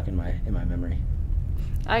stuck in my memory.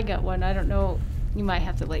 I got one. I don't know. You might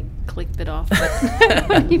have to click it off.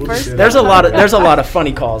 But there's a lot of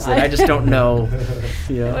funny calls that I just don't know.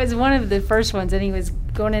 Yeah. It was one of the first ones, and he was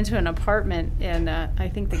going into an apartment, and I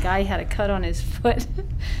think the guy had a cut on his foot,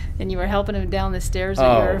 and you were helping him down the stairs,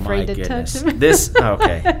 and you were afraid to touch him.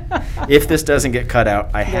 Okay. If this doesn't get cut out,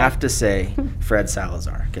 I have to say Fred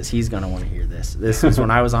Salazar, because he's going to want to hear this. This was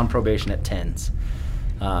when I was on probation at TENS.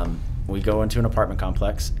 we go into an apartment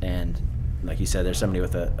complex, and like you said, there's somebody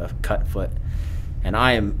with a cut foot. And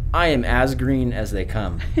I am as green as they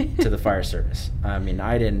come to the fire service. I mean,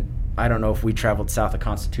 I don't know if we traveled south of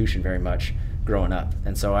Constitution very much growing up.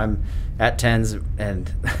 And so I'm at 10s,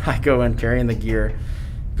 and I go in carrying the gear,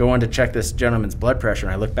 go in to check this gentleman's blood pressure,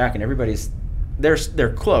 and I look back, and everybody's,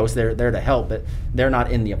 they're close, they're there to help, but they're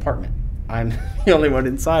not in the apartment. I'm the only one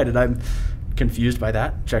inside, and I'm confused by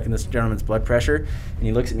that, checking this gentleman's blood pressure, and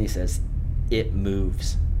he looks at me and says, "It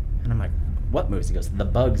moves." And I'm like, "What moves?" He goes, "The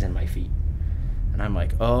bugs in my feet." And I'm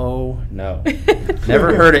like, oh, no.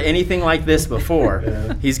 Never heard of anything like this before.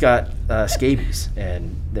 Yeah. He's got scabies,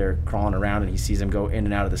 and they're crawling around, and he sees them go in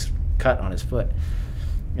and out of this cut on his foot.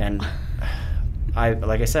 And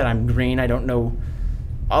like I said, I'm green. I don't know.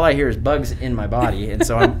 All I hear is bugs in my body. And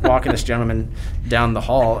so I'm walking this gentleman down the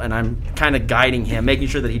hall, and I'm kind of guiding him, making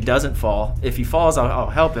sure that he doesn't fall. If he falls, I'll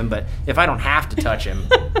help him. But if I don't have to touch him,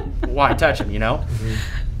 why touch him, you know?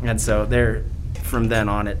 Mm-hmm. And so from then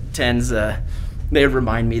on at 10s, they would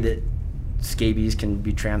remind me that scabies can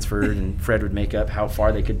be transferred, and Fred would make up how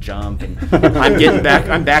far they could jump. And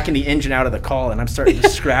I'm backing the engine out of the call, and I'm starting to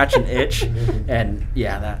scratch and itch. And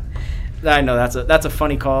yeah, I know that's a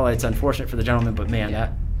funny call. It's unfortunate for the gentleman, but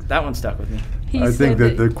man, that one stuck with me. I think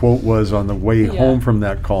that the quote was, on the way home from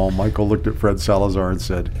that call, Michael looked at Fred Salazar and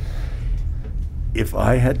said, "If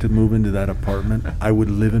I had to move into that apartment, I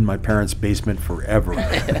would live in my parents' basement forever."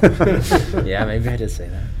 Yeah, maybe I did say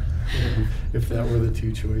that. If that were the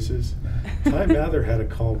two choices. Ty Mather had a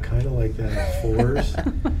call kind of like that at Fours,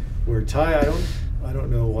 where Ty, I don't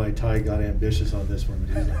know why Ty got ambitious on this one,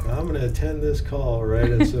 but he's like, "I'm going to attend this call," right?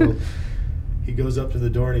 And so he goes up to the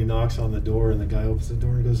door and he knocks on the door, and the guy opens the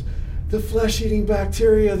door and goes, the flesh-eating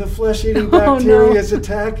bacteria is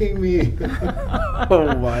attacking me."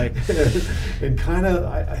 Oh my. And kind of,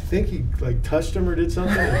 I think he like touched him or did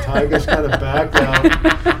something, and Ty just kind of backed out.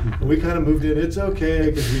 And we kind of moved in. It's okay,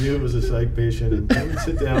 because we knew it was a psych patient, and come and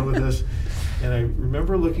sit down with us. And I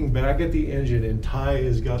remember looking back at the engine, and Ty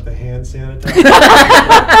has got the hand sanitizer.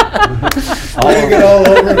 Putting it all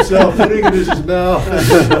over himself, putting it in his mouth.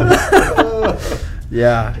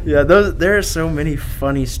 Yeah. There are so many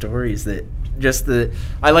funny stories that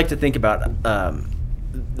I like to think about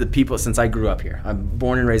the people, since I grew up here. I'm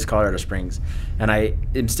born and raised Colorado Springs, and I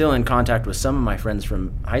am still in contact with some of my friends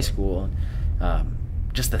from high school.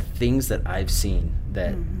 Just the things that I've seen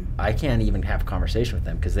that I can't even have a conversation with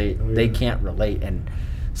them because they can't relate. And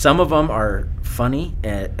some of them are funny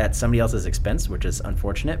at somebody else's expense, which is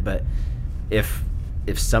unfortunate. But if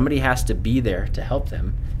somebody has to be there to help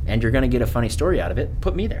them, and you're going to get a funny story out of it,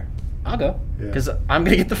 put me there. I'll go, because I'm going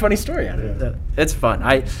to get the funny story out of it. It's fun.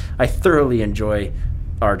 I thoroughly enjoy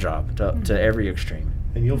our job to every extreme.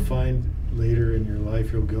 And you'll find later in your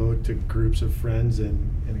life, you'll go to groups of friends and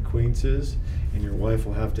acquaintances, and your wife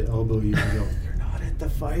will have to elbow you and go, "You're not at the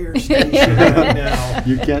fire station right now.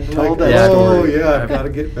 You can't tell that story." Oh, yeah, I've got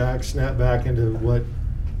to snap back into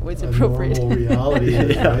what's appropriate normal reality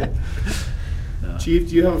is, right? Chief,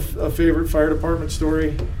 do you have a favorite fire department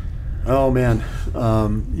story? Oh man,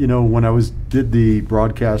 when I did the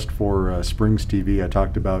broadcast for Springs TV, I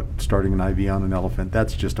talked about starting an IV on an elephant.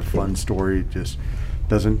 That's just a fun story. It just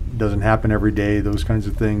doesn't happen every day. Those kinds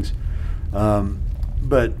of things.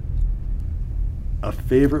 But a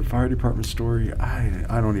favorite fire department story,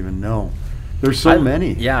 I don't even know. There's so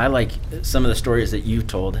many. Yeah, I like some of the stories that you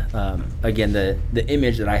told. Again, the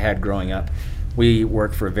image that I had growing up. We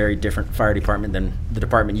work for a very different fire department than the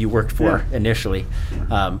department you worked for initially.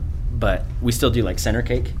 But we still do like center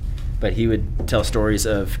cake. But he would tell stories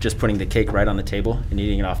of just putting the cake right on the table and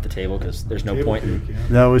eating it off the table because there's no point in.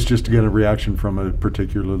 That was just to get a reaction from a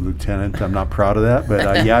particular lieutenant. I'm not proud of that, but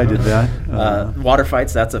I did that. Water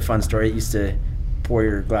fights, that's a fun story. It used to pour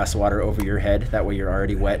your glass of water over your head. That way you're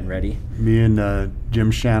already wet and ready. Me and Jim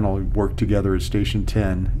Shannell worked together at Station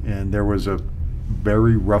 10, and there was a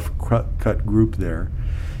very rough cut group there.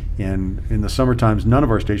 And in the summer times, none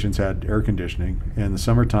of our stations had air conditioning. In the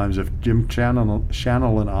summer times, if Jim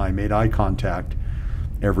Shannell and I made eye contact,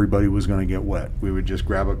 everybody was going to get wet. We would just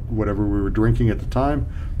grab whatever we were drinking at the time,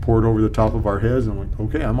 pour it over the top of our heads, and went,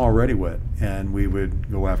 okay, I'm already wet. And we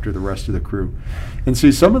would go after the rest of the crew. And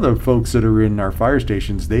see, some of the folks that are in our fire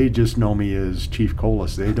stations, they just know me as Chief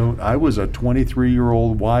Collas. They don't. I was a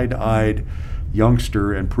 23-year-old, wide-eyed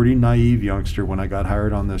youngster and pretty naive youngster when I got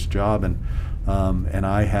hired on this job, and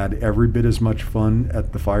I had every bit as much fun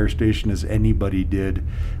at the fire station as anybody did.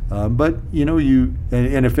 But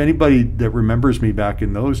and if anybody that remembers me back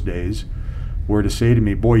in those days, were to say to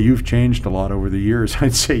me, boy, you've changed a lot over the years,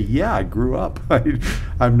 I'd say, yeah, I grew up.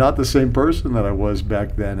 I'm not the same person that I was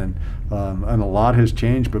back then, and a lot has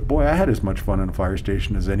changed. But boy, I had as much fun in a fire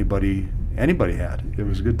station as anybody had. It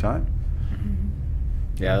was a good time.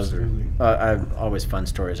 Yeah, those are always fun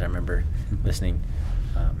stories. I remember listening.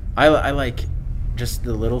 I like just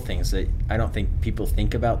the little things that I don't think people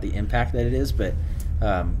think about the impact that it is, but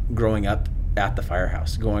growing up at the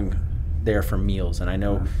firehouse, going there for meals. And I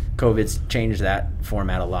know COVID's changed that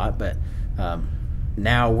format a lot, but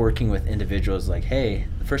now working with individuals like, hey,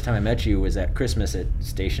 the first time I met you was at Christmas at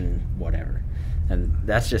station whatever. And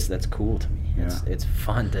that's cool to me. It's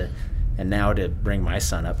fun and now to bring my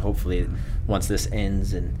son up, hopefully once this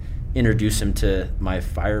ends, and introduce him to my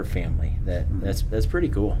fire family. That's pretty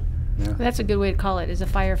cool. Yeah. That's a good way to call it, is a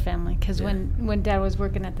fire family. Because when Dad was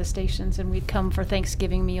working at the stations and we'd come for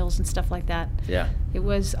Thanksgiving meals and stuff like that, it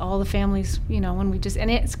was all the families, when we just,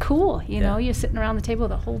 and it's cool, you're sitting around the table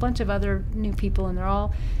with a whole bunch of other new people, and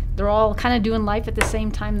they're all kind of doing life at the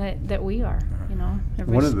same time that we are,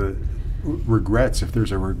 One of the regrets, if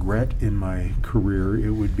there's a regret in my career,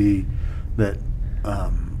 it would be that,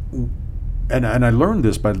 and I learned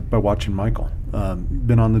this by watching Michael.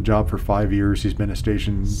 Been on the job for 5 years. He's been at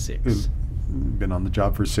station 6. Been on the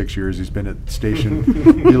job for 6 years. He's been at station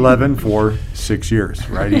 11 for 6 years.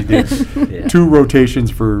 Right? He did 2 rotations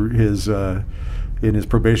for his in his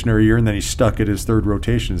probationary year, and then he's stuck at his 3rd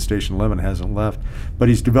rotation. Station 11 hasn't left, but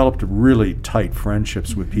he's developed really tight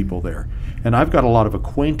friendships with people there. And I've got a lot of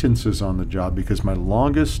acquaintances on the job because my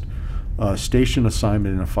longest station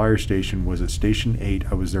assignment in a fire station was at Station 8.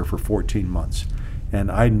 I was there for 14 months.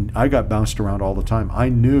 And I got bounced around all the time. I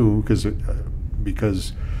knew,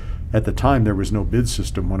 because at the time there was no bid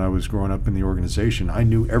system when I was growing up in the organization, I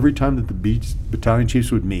knew every time that the battalion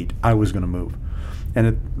chiefs would meet, I was going to move.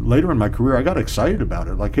 And later in my career, I got excited about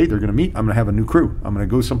it. Like, hey, they're going to meet. I'm going to have a new crew. I'm going to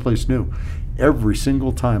go someplace new. Every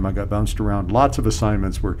single time I got bounced around. Lots of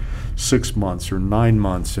assignments were 6 months or 9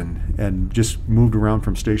 months, and just moved around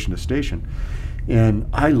from station to station. And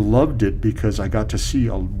I loved it because I got to see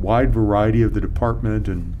a wide variety of the department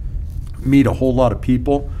and meet a whole lot of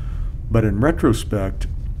people. But in retrospect,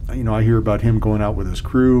 I hear about him going out with his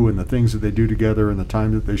crew and the things that they do together and the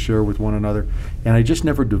time that they share with one another. And I just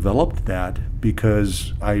never developed that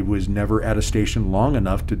because I was never at a station long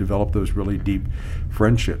enough to develop those really deep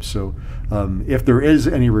friendships. So if there is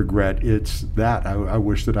any regret, it's that. I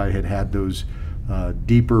wish that I had those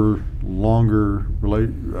deeper, longer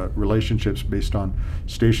relationships based on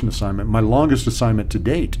station assignment. My longest assignment to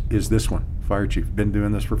date is this one, fire chief. Been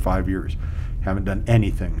doing this for 5 years. Haven't done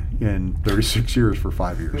anything in 36 years for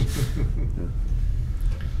 5 years.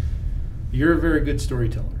 You're a very good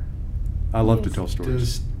storyteller. I love to tell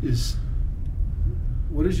stories.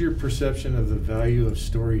 What is your perception of the value of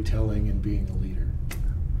storytelling and being a leader?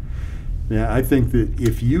 Yeah, I think that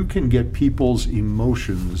if you can get people's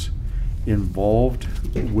emotions involved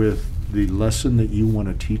with the lesson that you want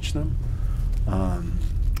to teach them,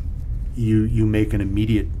 you make an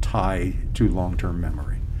immediate tie to long-term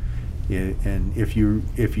memory. And if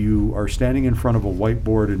you are standing in front of a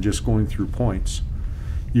whiteboard and just going through points,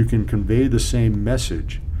 you can convey the same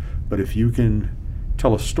message. But if you can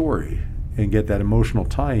tell a story and get that emotional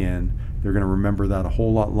tie-in, they're going to remember that a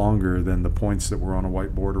whole lot longer than the points that were on a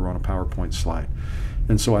whiteboard or on a PowerPoint slide.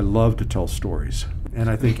 And so I love to tell stories. And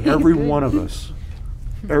I think every one of us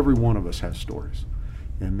has stories.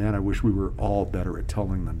 And man, I wish we were all better at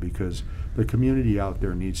telling them, because the community out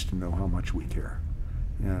there needs to know how much we care.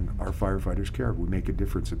 And our firefighters care. We make a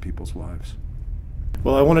difference in people's lives.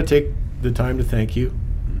 Well, I want to take the time to thank you.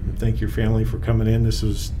 Thank your family for coming in.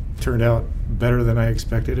 This turned out better than I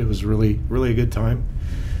expected. It was really, really a good time.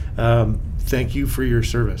 Thank you for your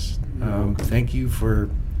service. Thank you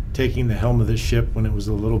for taking the helm of this ship when it was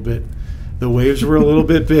the waves were a little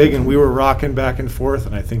bit big and we were rocking back and forth,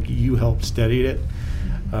 and I think you helped steady it.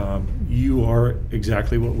 You are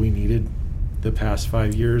exactly what we needed the past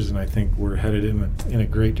 5 years, and I think we're headed in a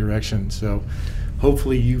great direction. So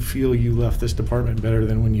hopefully you feel you left this department better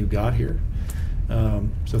than when you got here.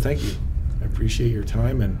 So thank you. I appreciate your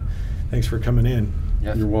time, and thanks for coming in.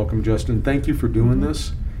 Yes. You're welcome, Justin. Thank you for doing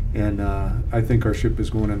this. And I think our ship is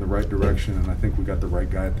going in the right direction, and I think we got the right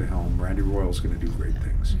guy at the helm. Randy Royal's going to do great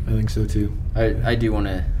things. I think so too. I do want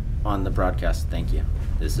to, on the broadcast, thank you.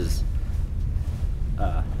 This is,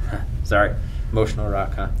 sorry, emotional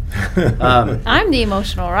rock, huh? I'm the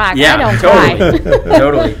emotional rock. Yeah, I don't totally, cry.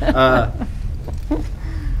 totally.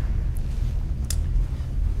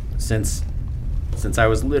 Since I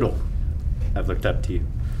was little, I've looked up to you.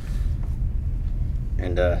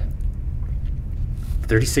 And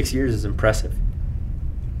 36 years is impressive.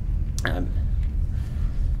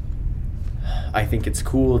 I think it's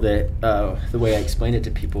cool that the way I explain it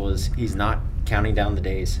to people is he's not counting down the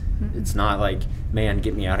days. Mm-hmm. It's not like, man,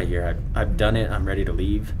 get me out of here. I've done it. I'm ready to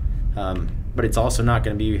leave. But it's also not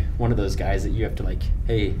going to be one of those guys that you have to like,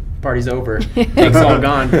 hey, party's over. Cake's all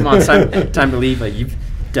gone. Come on, time to leave. Like, you've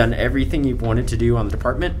done everything you've wanted to do on the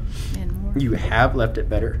department. And more. You have left it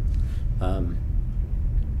better.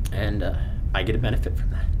 And I get a benefit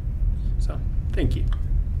from that. So thank you.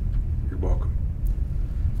 You're welcome.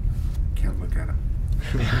 Can't look at him.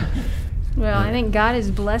 Well, I think God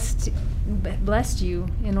has blessed you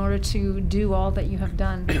in order to do all that you have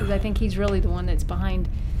done, because I think He's really the one that's behind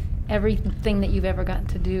everything that you've ever gotten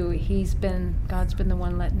to do. God's been the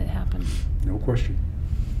one letting it happen. No question.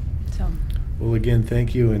 So. Well, again,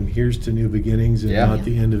 thank you, and here's to new beginnings and Yeah. not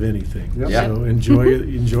the end of anything. Yep. Yeah. So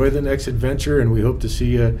enjoy the next adventure, and we hope to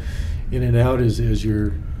see you in and out as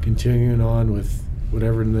you're continuing on with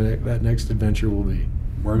whatever that next adventure will be.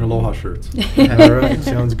 Wearing aloha shirts. All right,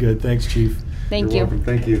 sounds good. Thanks, Chief. Thank You're you. welcome.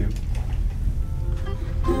 Thank you.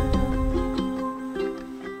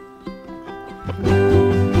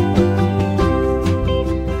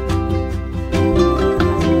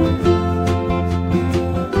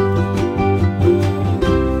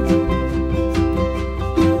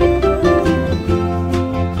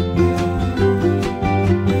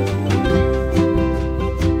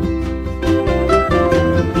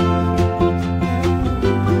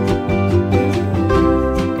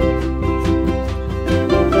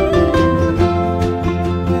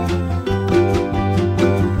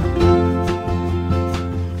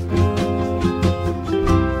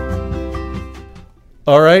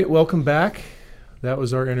 All right, welcome back. That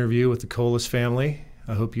was our interview with the Collas family.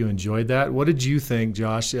 I hope you enjoyed that. What did you think,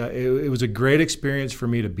 Josh? It was a great experience for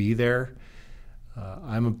me to be there.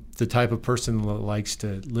 I'm the type of person that likes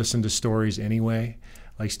to listen to stories anyway,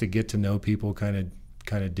 likes to get to know people, kind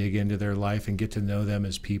of dig into their life and get to know them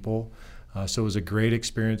as people. So it was a great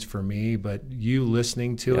experience for me, but you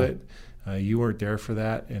listening to it, you weren't there for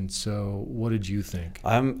that. And so what did you think?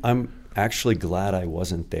 I'm actually glad I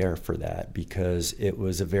wasn't there for that, because it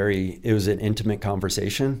was an intimate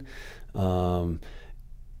conversation. And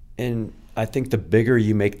I think the bigger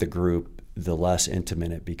you make the group, the less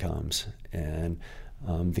intimate it becomes. And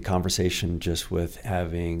the conversation just with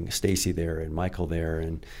having Stacy there and Michael there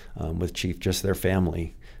and with Chief, just their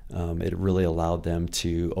family, it really allowed them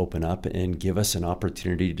to open up and give us an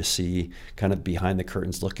opportunity to see kind of behind the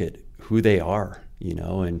curtains, look at who they are,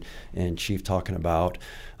 and Chief talking about,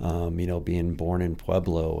 being born in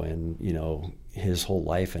Pueblo and, his whole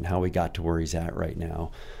life and how he got to where he's at right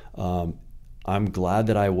now. I'm glad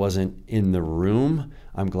that I wasn't in the room.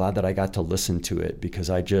 I'm glad that I got to listen to it, because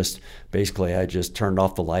I just turned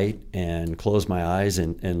off the light and closed my eyes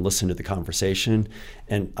and listened to the conversation.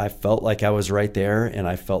 And I felt like I was right there, and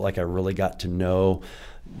I felt like I really got to know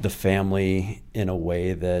the family in a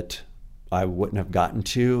way that I wouldn't have gotten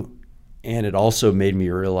to. And it also made me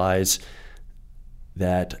realize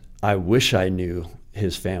that I wish I knew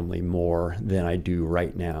his family more than I do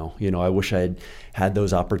right now. I wish I had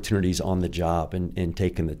those opportunities on the job and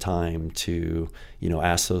taken the time to,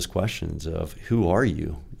 ask those questions of, who are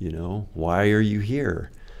you? Why are you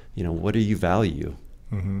here? What do you value?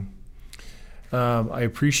 Mm-hmm. I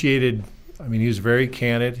appreciated, he was very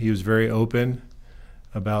candid. He was very open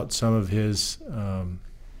about some of his,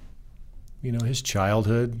 his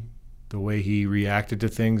childhood, the way he reacted to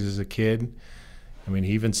things as a kid. He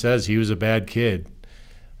even says he was a bad kid.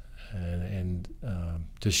 And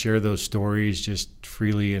to share those stories just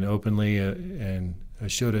freely and openly and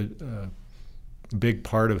showed a big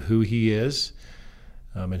part of who he is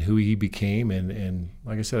and who he became. And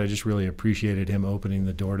like I said, I just really appreciated him opening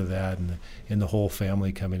the door to that, and the whole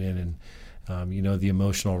family coming in and, the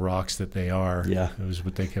emotional rocks that they are. Yeah. It was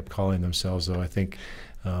what they kept calling themselves, though. I think,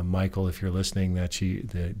 Michael, if you're listening, that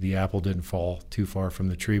the apple didn't fall too far from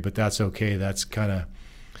the tree, but that's okay. That's kind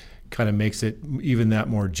of makes it even that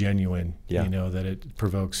more genuine, that it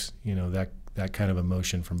provokes, that kind of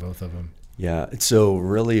emotion from both of them. Yeah. So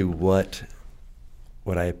really what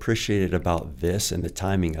I appreciated about this and the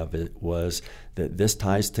timing of it was that this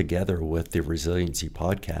ties together with the Resiliency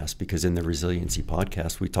podcast, because in the Resiliency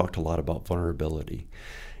podcast, we talked a lot about vulnerability.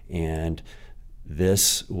 And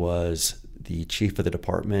this was the chief of the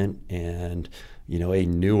department and, a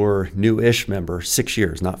newish member, 6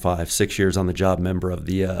 years, not 5, 6 years on the job member of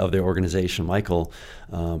the organization, Michael,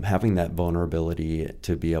 having that vulnerability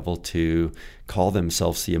to be able to call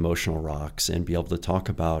themselves the emotional rocks and be able to talk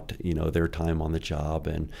about, their time on the job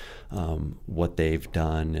and what they've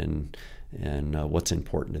done what's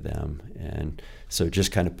important to them. And so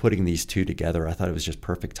just kind of putting these two together, I thought it was just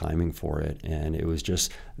perfect timing for it. And it was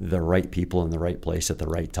just the right people in the right place at the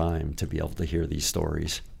right time to be able to hear these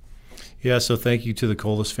stories. Yeah, so thank you to the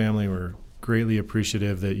Collas family. We're greatly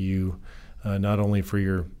appreciative that you, not only for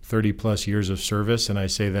your 30 plus years of service, and I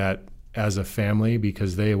say that as a family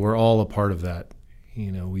because they were all a part of that.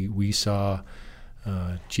 You know, we saw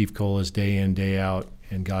Chief Collas day in, day out,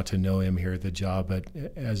 and got to know him here at the job. But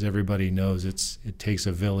as everybody knows, it takes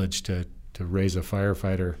a village to raise a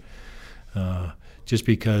firefighter, just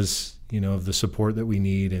because, you know, of the support that we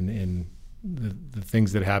need and the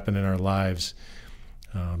things that happen in our lives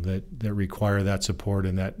that require that support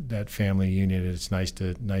and that family union. It's nice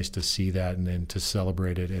to see that and then to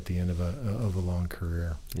celebrate it at the end of a long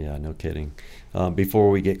career. Yeah, no kidding. Before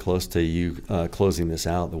we get close to you closing this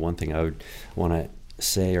out, the one thing I would want to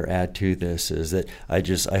say or add to this is that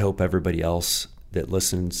I hope everybody else that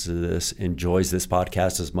listens to this enjoys this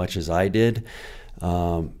podcast as much as I did,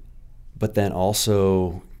 but then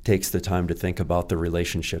also takes the time to think about the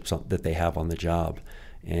relationships that they have on the job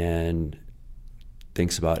and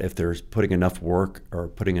thinks about if they're putting enough work or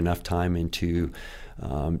putting enough time into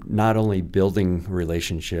not only building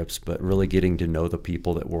relationships, but really getting to know the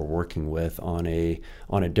people that we're working with on a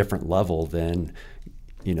different level than,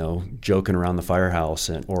 you know, joking around the firehouse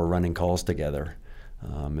or running calls together,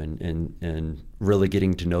 and really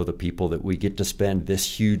getting to know the people that we get to spend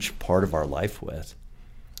this huge part of our life with.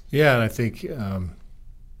 Yeah, and I think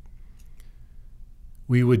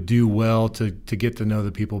we would do well to get to know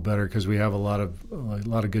the people better because we have a lot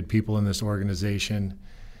of good people in this organization.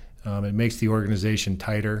 It makes the organization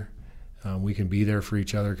tighter. We can be there for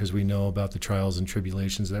each other because we know about the trials and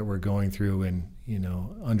tribulations that we're going through, and, you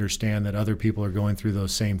know, understand that other people are going through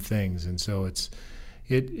those same things. And so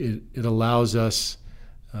it allows us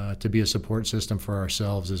to be a support system for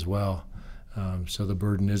ourselves as well. So the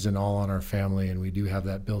burden isn't all on our family, and we do have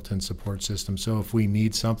that built-in support system. So if we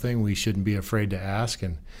need something, we shouldn't be afraid to ask.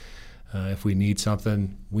 And if we need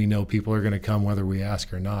something, we know people are going to come whether we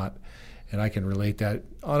ask or not. And I can relate that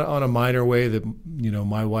on a minor way that, you know,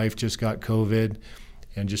 my wife just got COVID,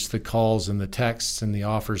 and just the calls and the texts and the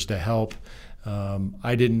offers to help.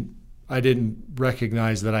 I didn't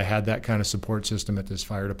recognize that I had that kind of support system at this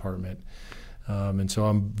fire department. And so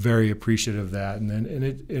I'm very appreciative of that. And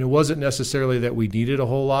it wasn't necessarily that we needed a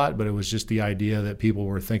whole lot, but it was just the idea that people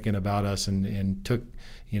were thinking about us and took,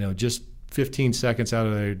 you know, just 15 seconds out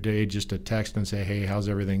of their day just to text and say, hey, how's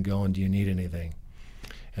everything going? Do you need anything?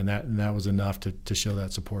 And that was enough to show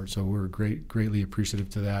that support. So we're greatly appreciative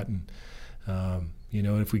to that. And, you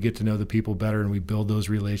know, if we get to know the people better and we build those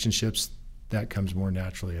relationships, that comes more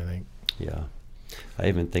naturally, I think. Yeah. I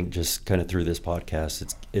even think just kind of through this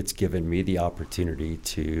podcast, it's given me the opportunity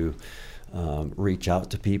to reach out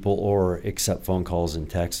to people or accept phone calls and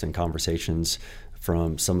texts and conversations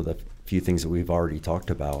from some of the few things that we've already talked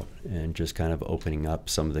about, and just kind of opening up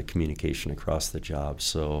some of the communication across the job.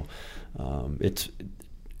 So it's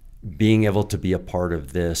being able to be a part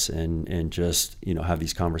of this and just, you know, have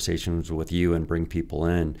these conversations with you and bring people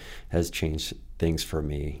in has changed things for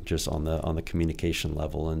me, just on the communication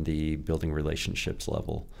level and the building relationships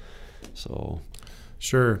level. So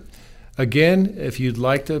sure. Again, if you'd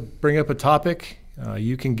like to bring up a topic,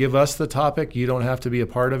 you can give us the topic. You don't have to be a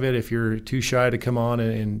part of it. If you're too shy to come on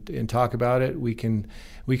and talk about it, we can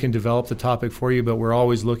develop the topic for you, but we're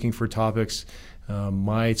always looking for topics.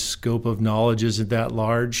 My scope of knowledge isn't that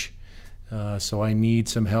large, so I need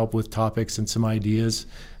some help with topics and some ideas.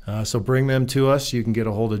 So bring them to us. You can get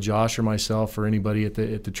a hold of Josh or myself or anybody at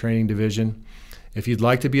the training division. If you'd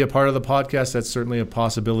like to be a part of the podcast, that's certainly a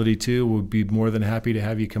possibility too. We'd be more than happy to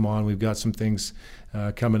have you come on. We've got some things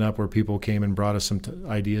coming up where people came and brought us some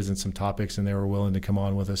ideas and some topics, and they were willing to come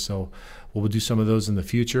on with us. So we'll do some of those in the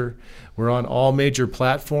future. We're on all major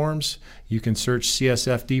platforms. You can search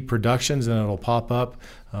CSFD Productions and it'll pop up.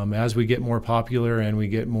 As we get more popular and we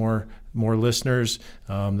get more listeners,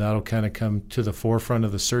 that'll kind of come to the forefront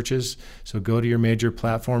of the searches. So go to your major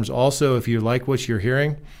platforms. Also, if you like what you're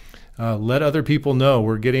hearing, let other people know.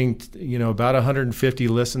 We're getting, about 150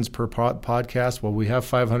 listens per podcast. Well, we have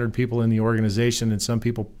 500 people in the organization, and some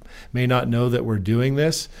people may not know that we're doing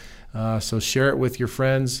this. So share it with your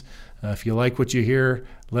friends. If you like what you hear,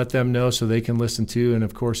 let them know so they can listen too. And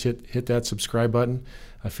of course, hit that subscribe button.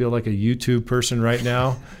 I feel like a YouTube person right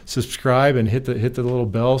now. Subscribe and hit the little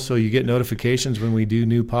bell so you get notifications when we do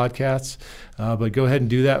new podcasts. But go ahead and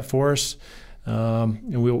do that for us.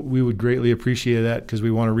 And we would greatly appreciate that because we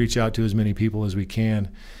want to reach out to as many people as we can.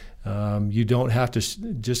 You don't have to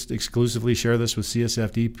just exclusively share this with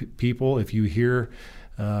CSFD people. If you hear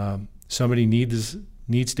somebody needs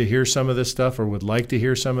needs to hear some of this stuff or would like to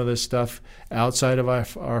hear some of this stuff outside of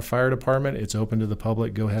our fire department, it's open to the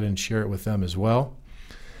public. Go ahead and share it with them as well.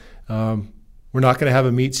 We're not going to have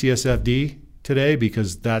a Meet CSFD today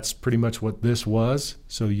because that's pretty much what this was.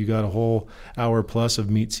 So you got a whole hour plus of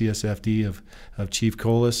Meet CSFD of Chief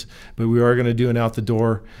Collas. But we are going to do an out the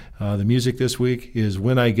door. The music this week is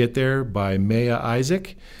When I Get There by Maya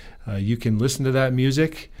Isaac. You can listen to that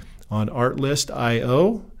music on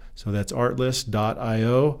Artlist.io. So that's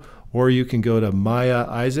artlist.io. Or you can go to Maya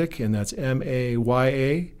Isaac, and that's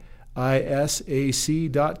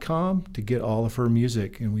MAYAISAC.com to get all of her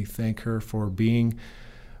music. And we thank her for being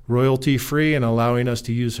royalty free and allowing us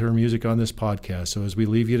to use her music on this podcast. So as we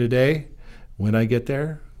leave you today, When I Get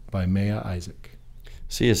There by Maya Isaac.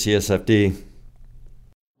 See you, CSFD.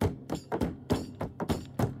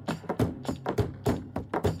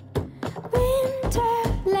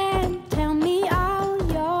 Winterland, tell me all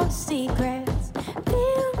your secrets.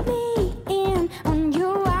 Fill me in on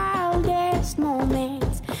your wildest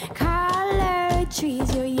moments. Colored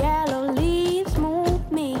trees, your yellow leaves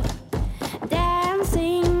move me.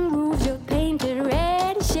 Dancing roofs, your painted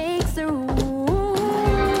red shakes the room.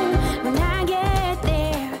 When I get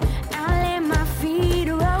there, I'll let my feet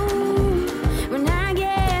roll. When I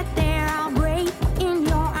get there, I'll break in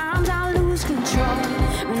your arms, I'll lose control.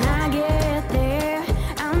 When I get there,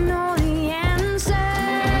 I'll know the answer.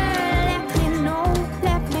 Let me know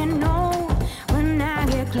when I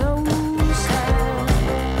get closer.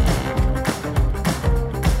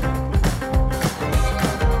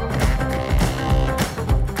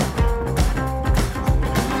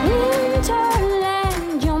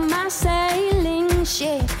 Winterland, you're my sailing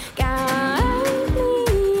ship. Guide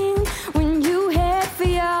me in when you head for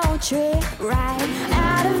your trip. Right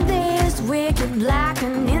out of this wicked black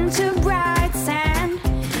and into bright sand.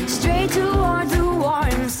 Straight towards the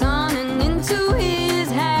warm sun and into his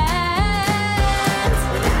hands.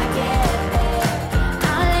 When I get there,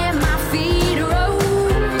 I'll let my feet roll.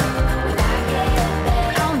 When I get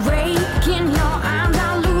there, I'll break in your arms,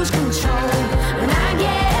 I'll lose control. When I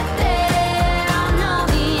get there, I'll know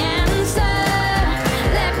the answer.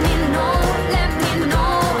 Let me know when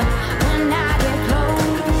I get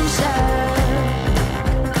closer.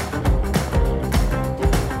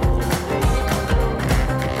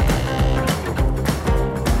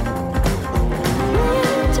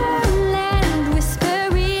 Winterland,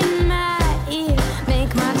 whisper in my ear,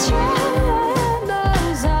 make my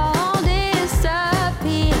troubles all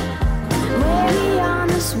disappear. Way on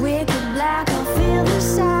this wicked black, I'll feel the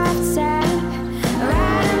soft sand.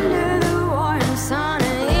 Right under the warm sun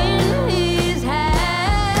and in his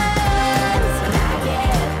hands. When I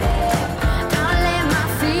get there, I'll let my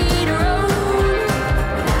feet roll.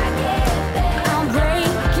 When I get there, I'll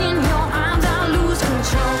break in your arms, I'll lose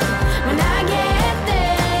control. When I get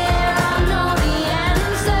there, I'll know the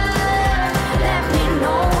answer. Let me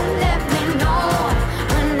know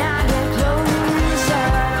when I get closer.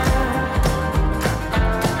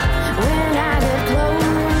 When I get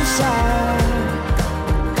closer.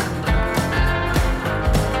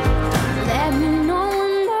 Let me know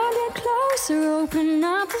when I get closer. Open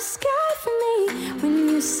up the sky for me. When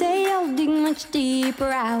you say I'll dig much deeper,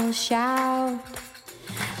 I will shout.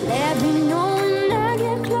 Let me know when I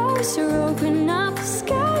get closer. Open up the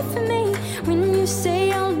sky for me. When you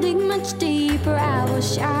say I'll dig much deeper, I will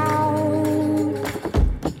shout.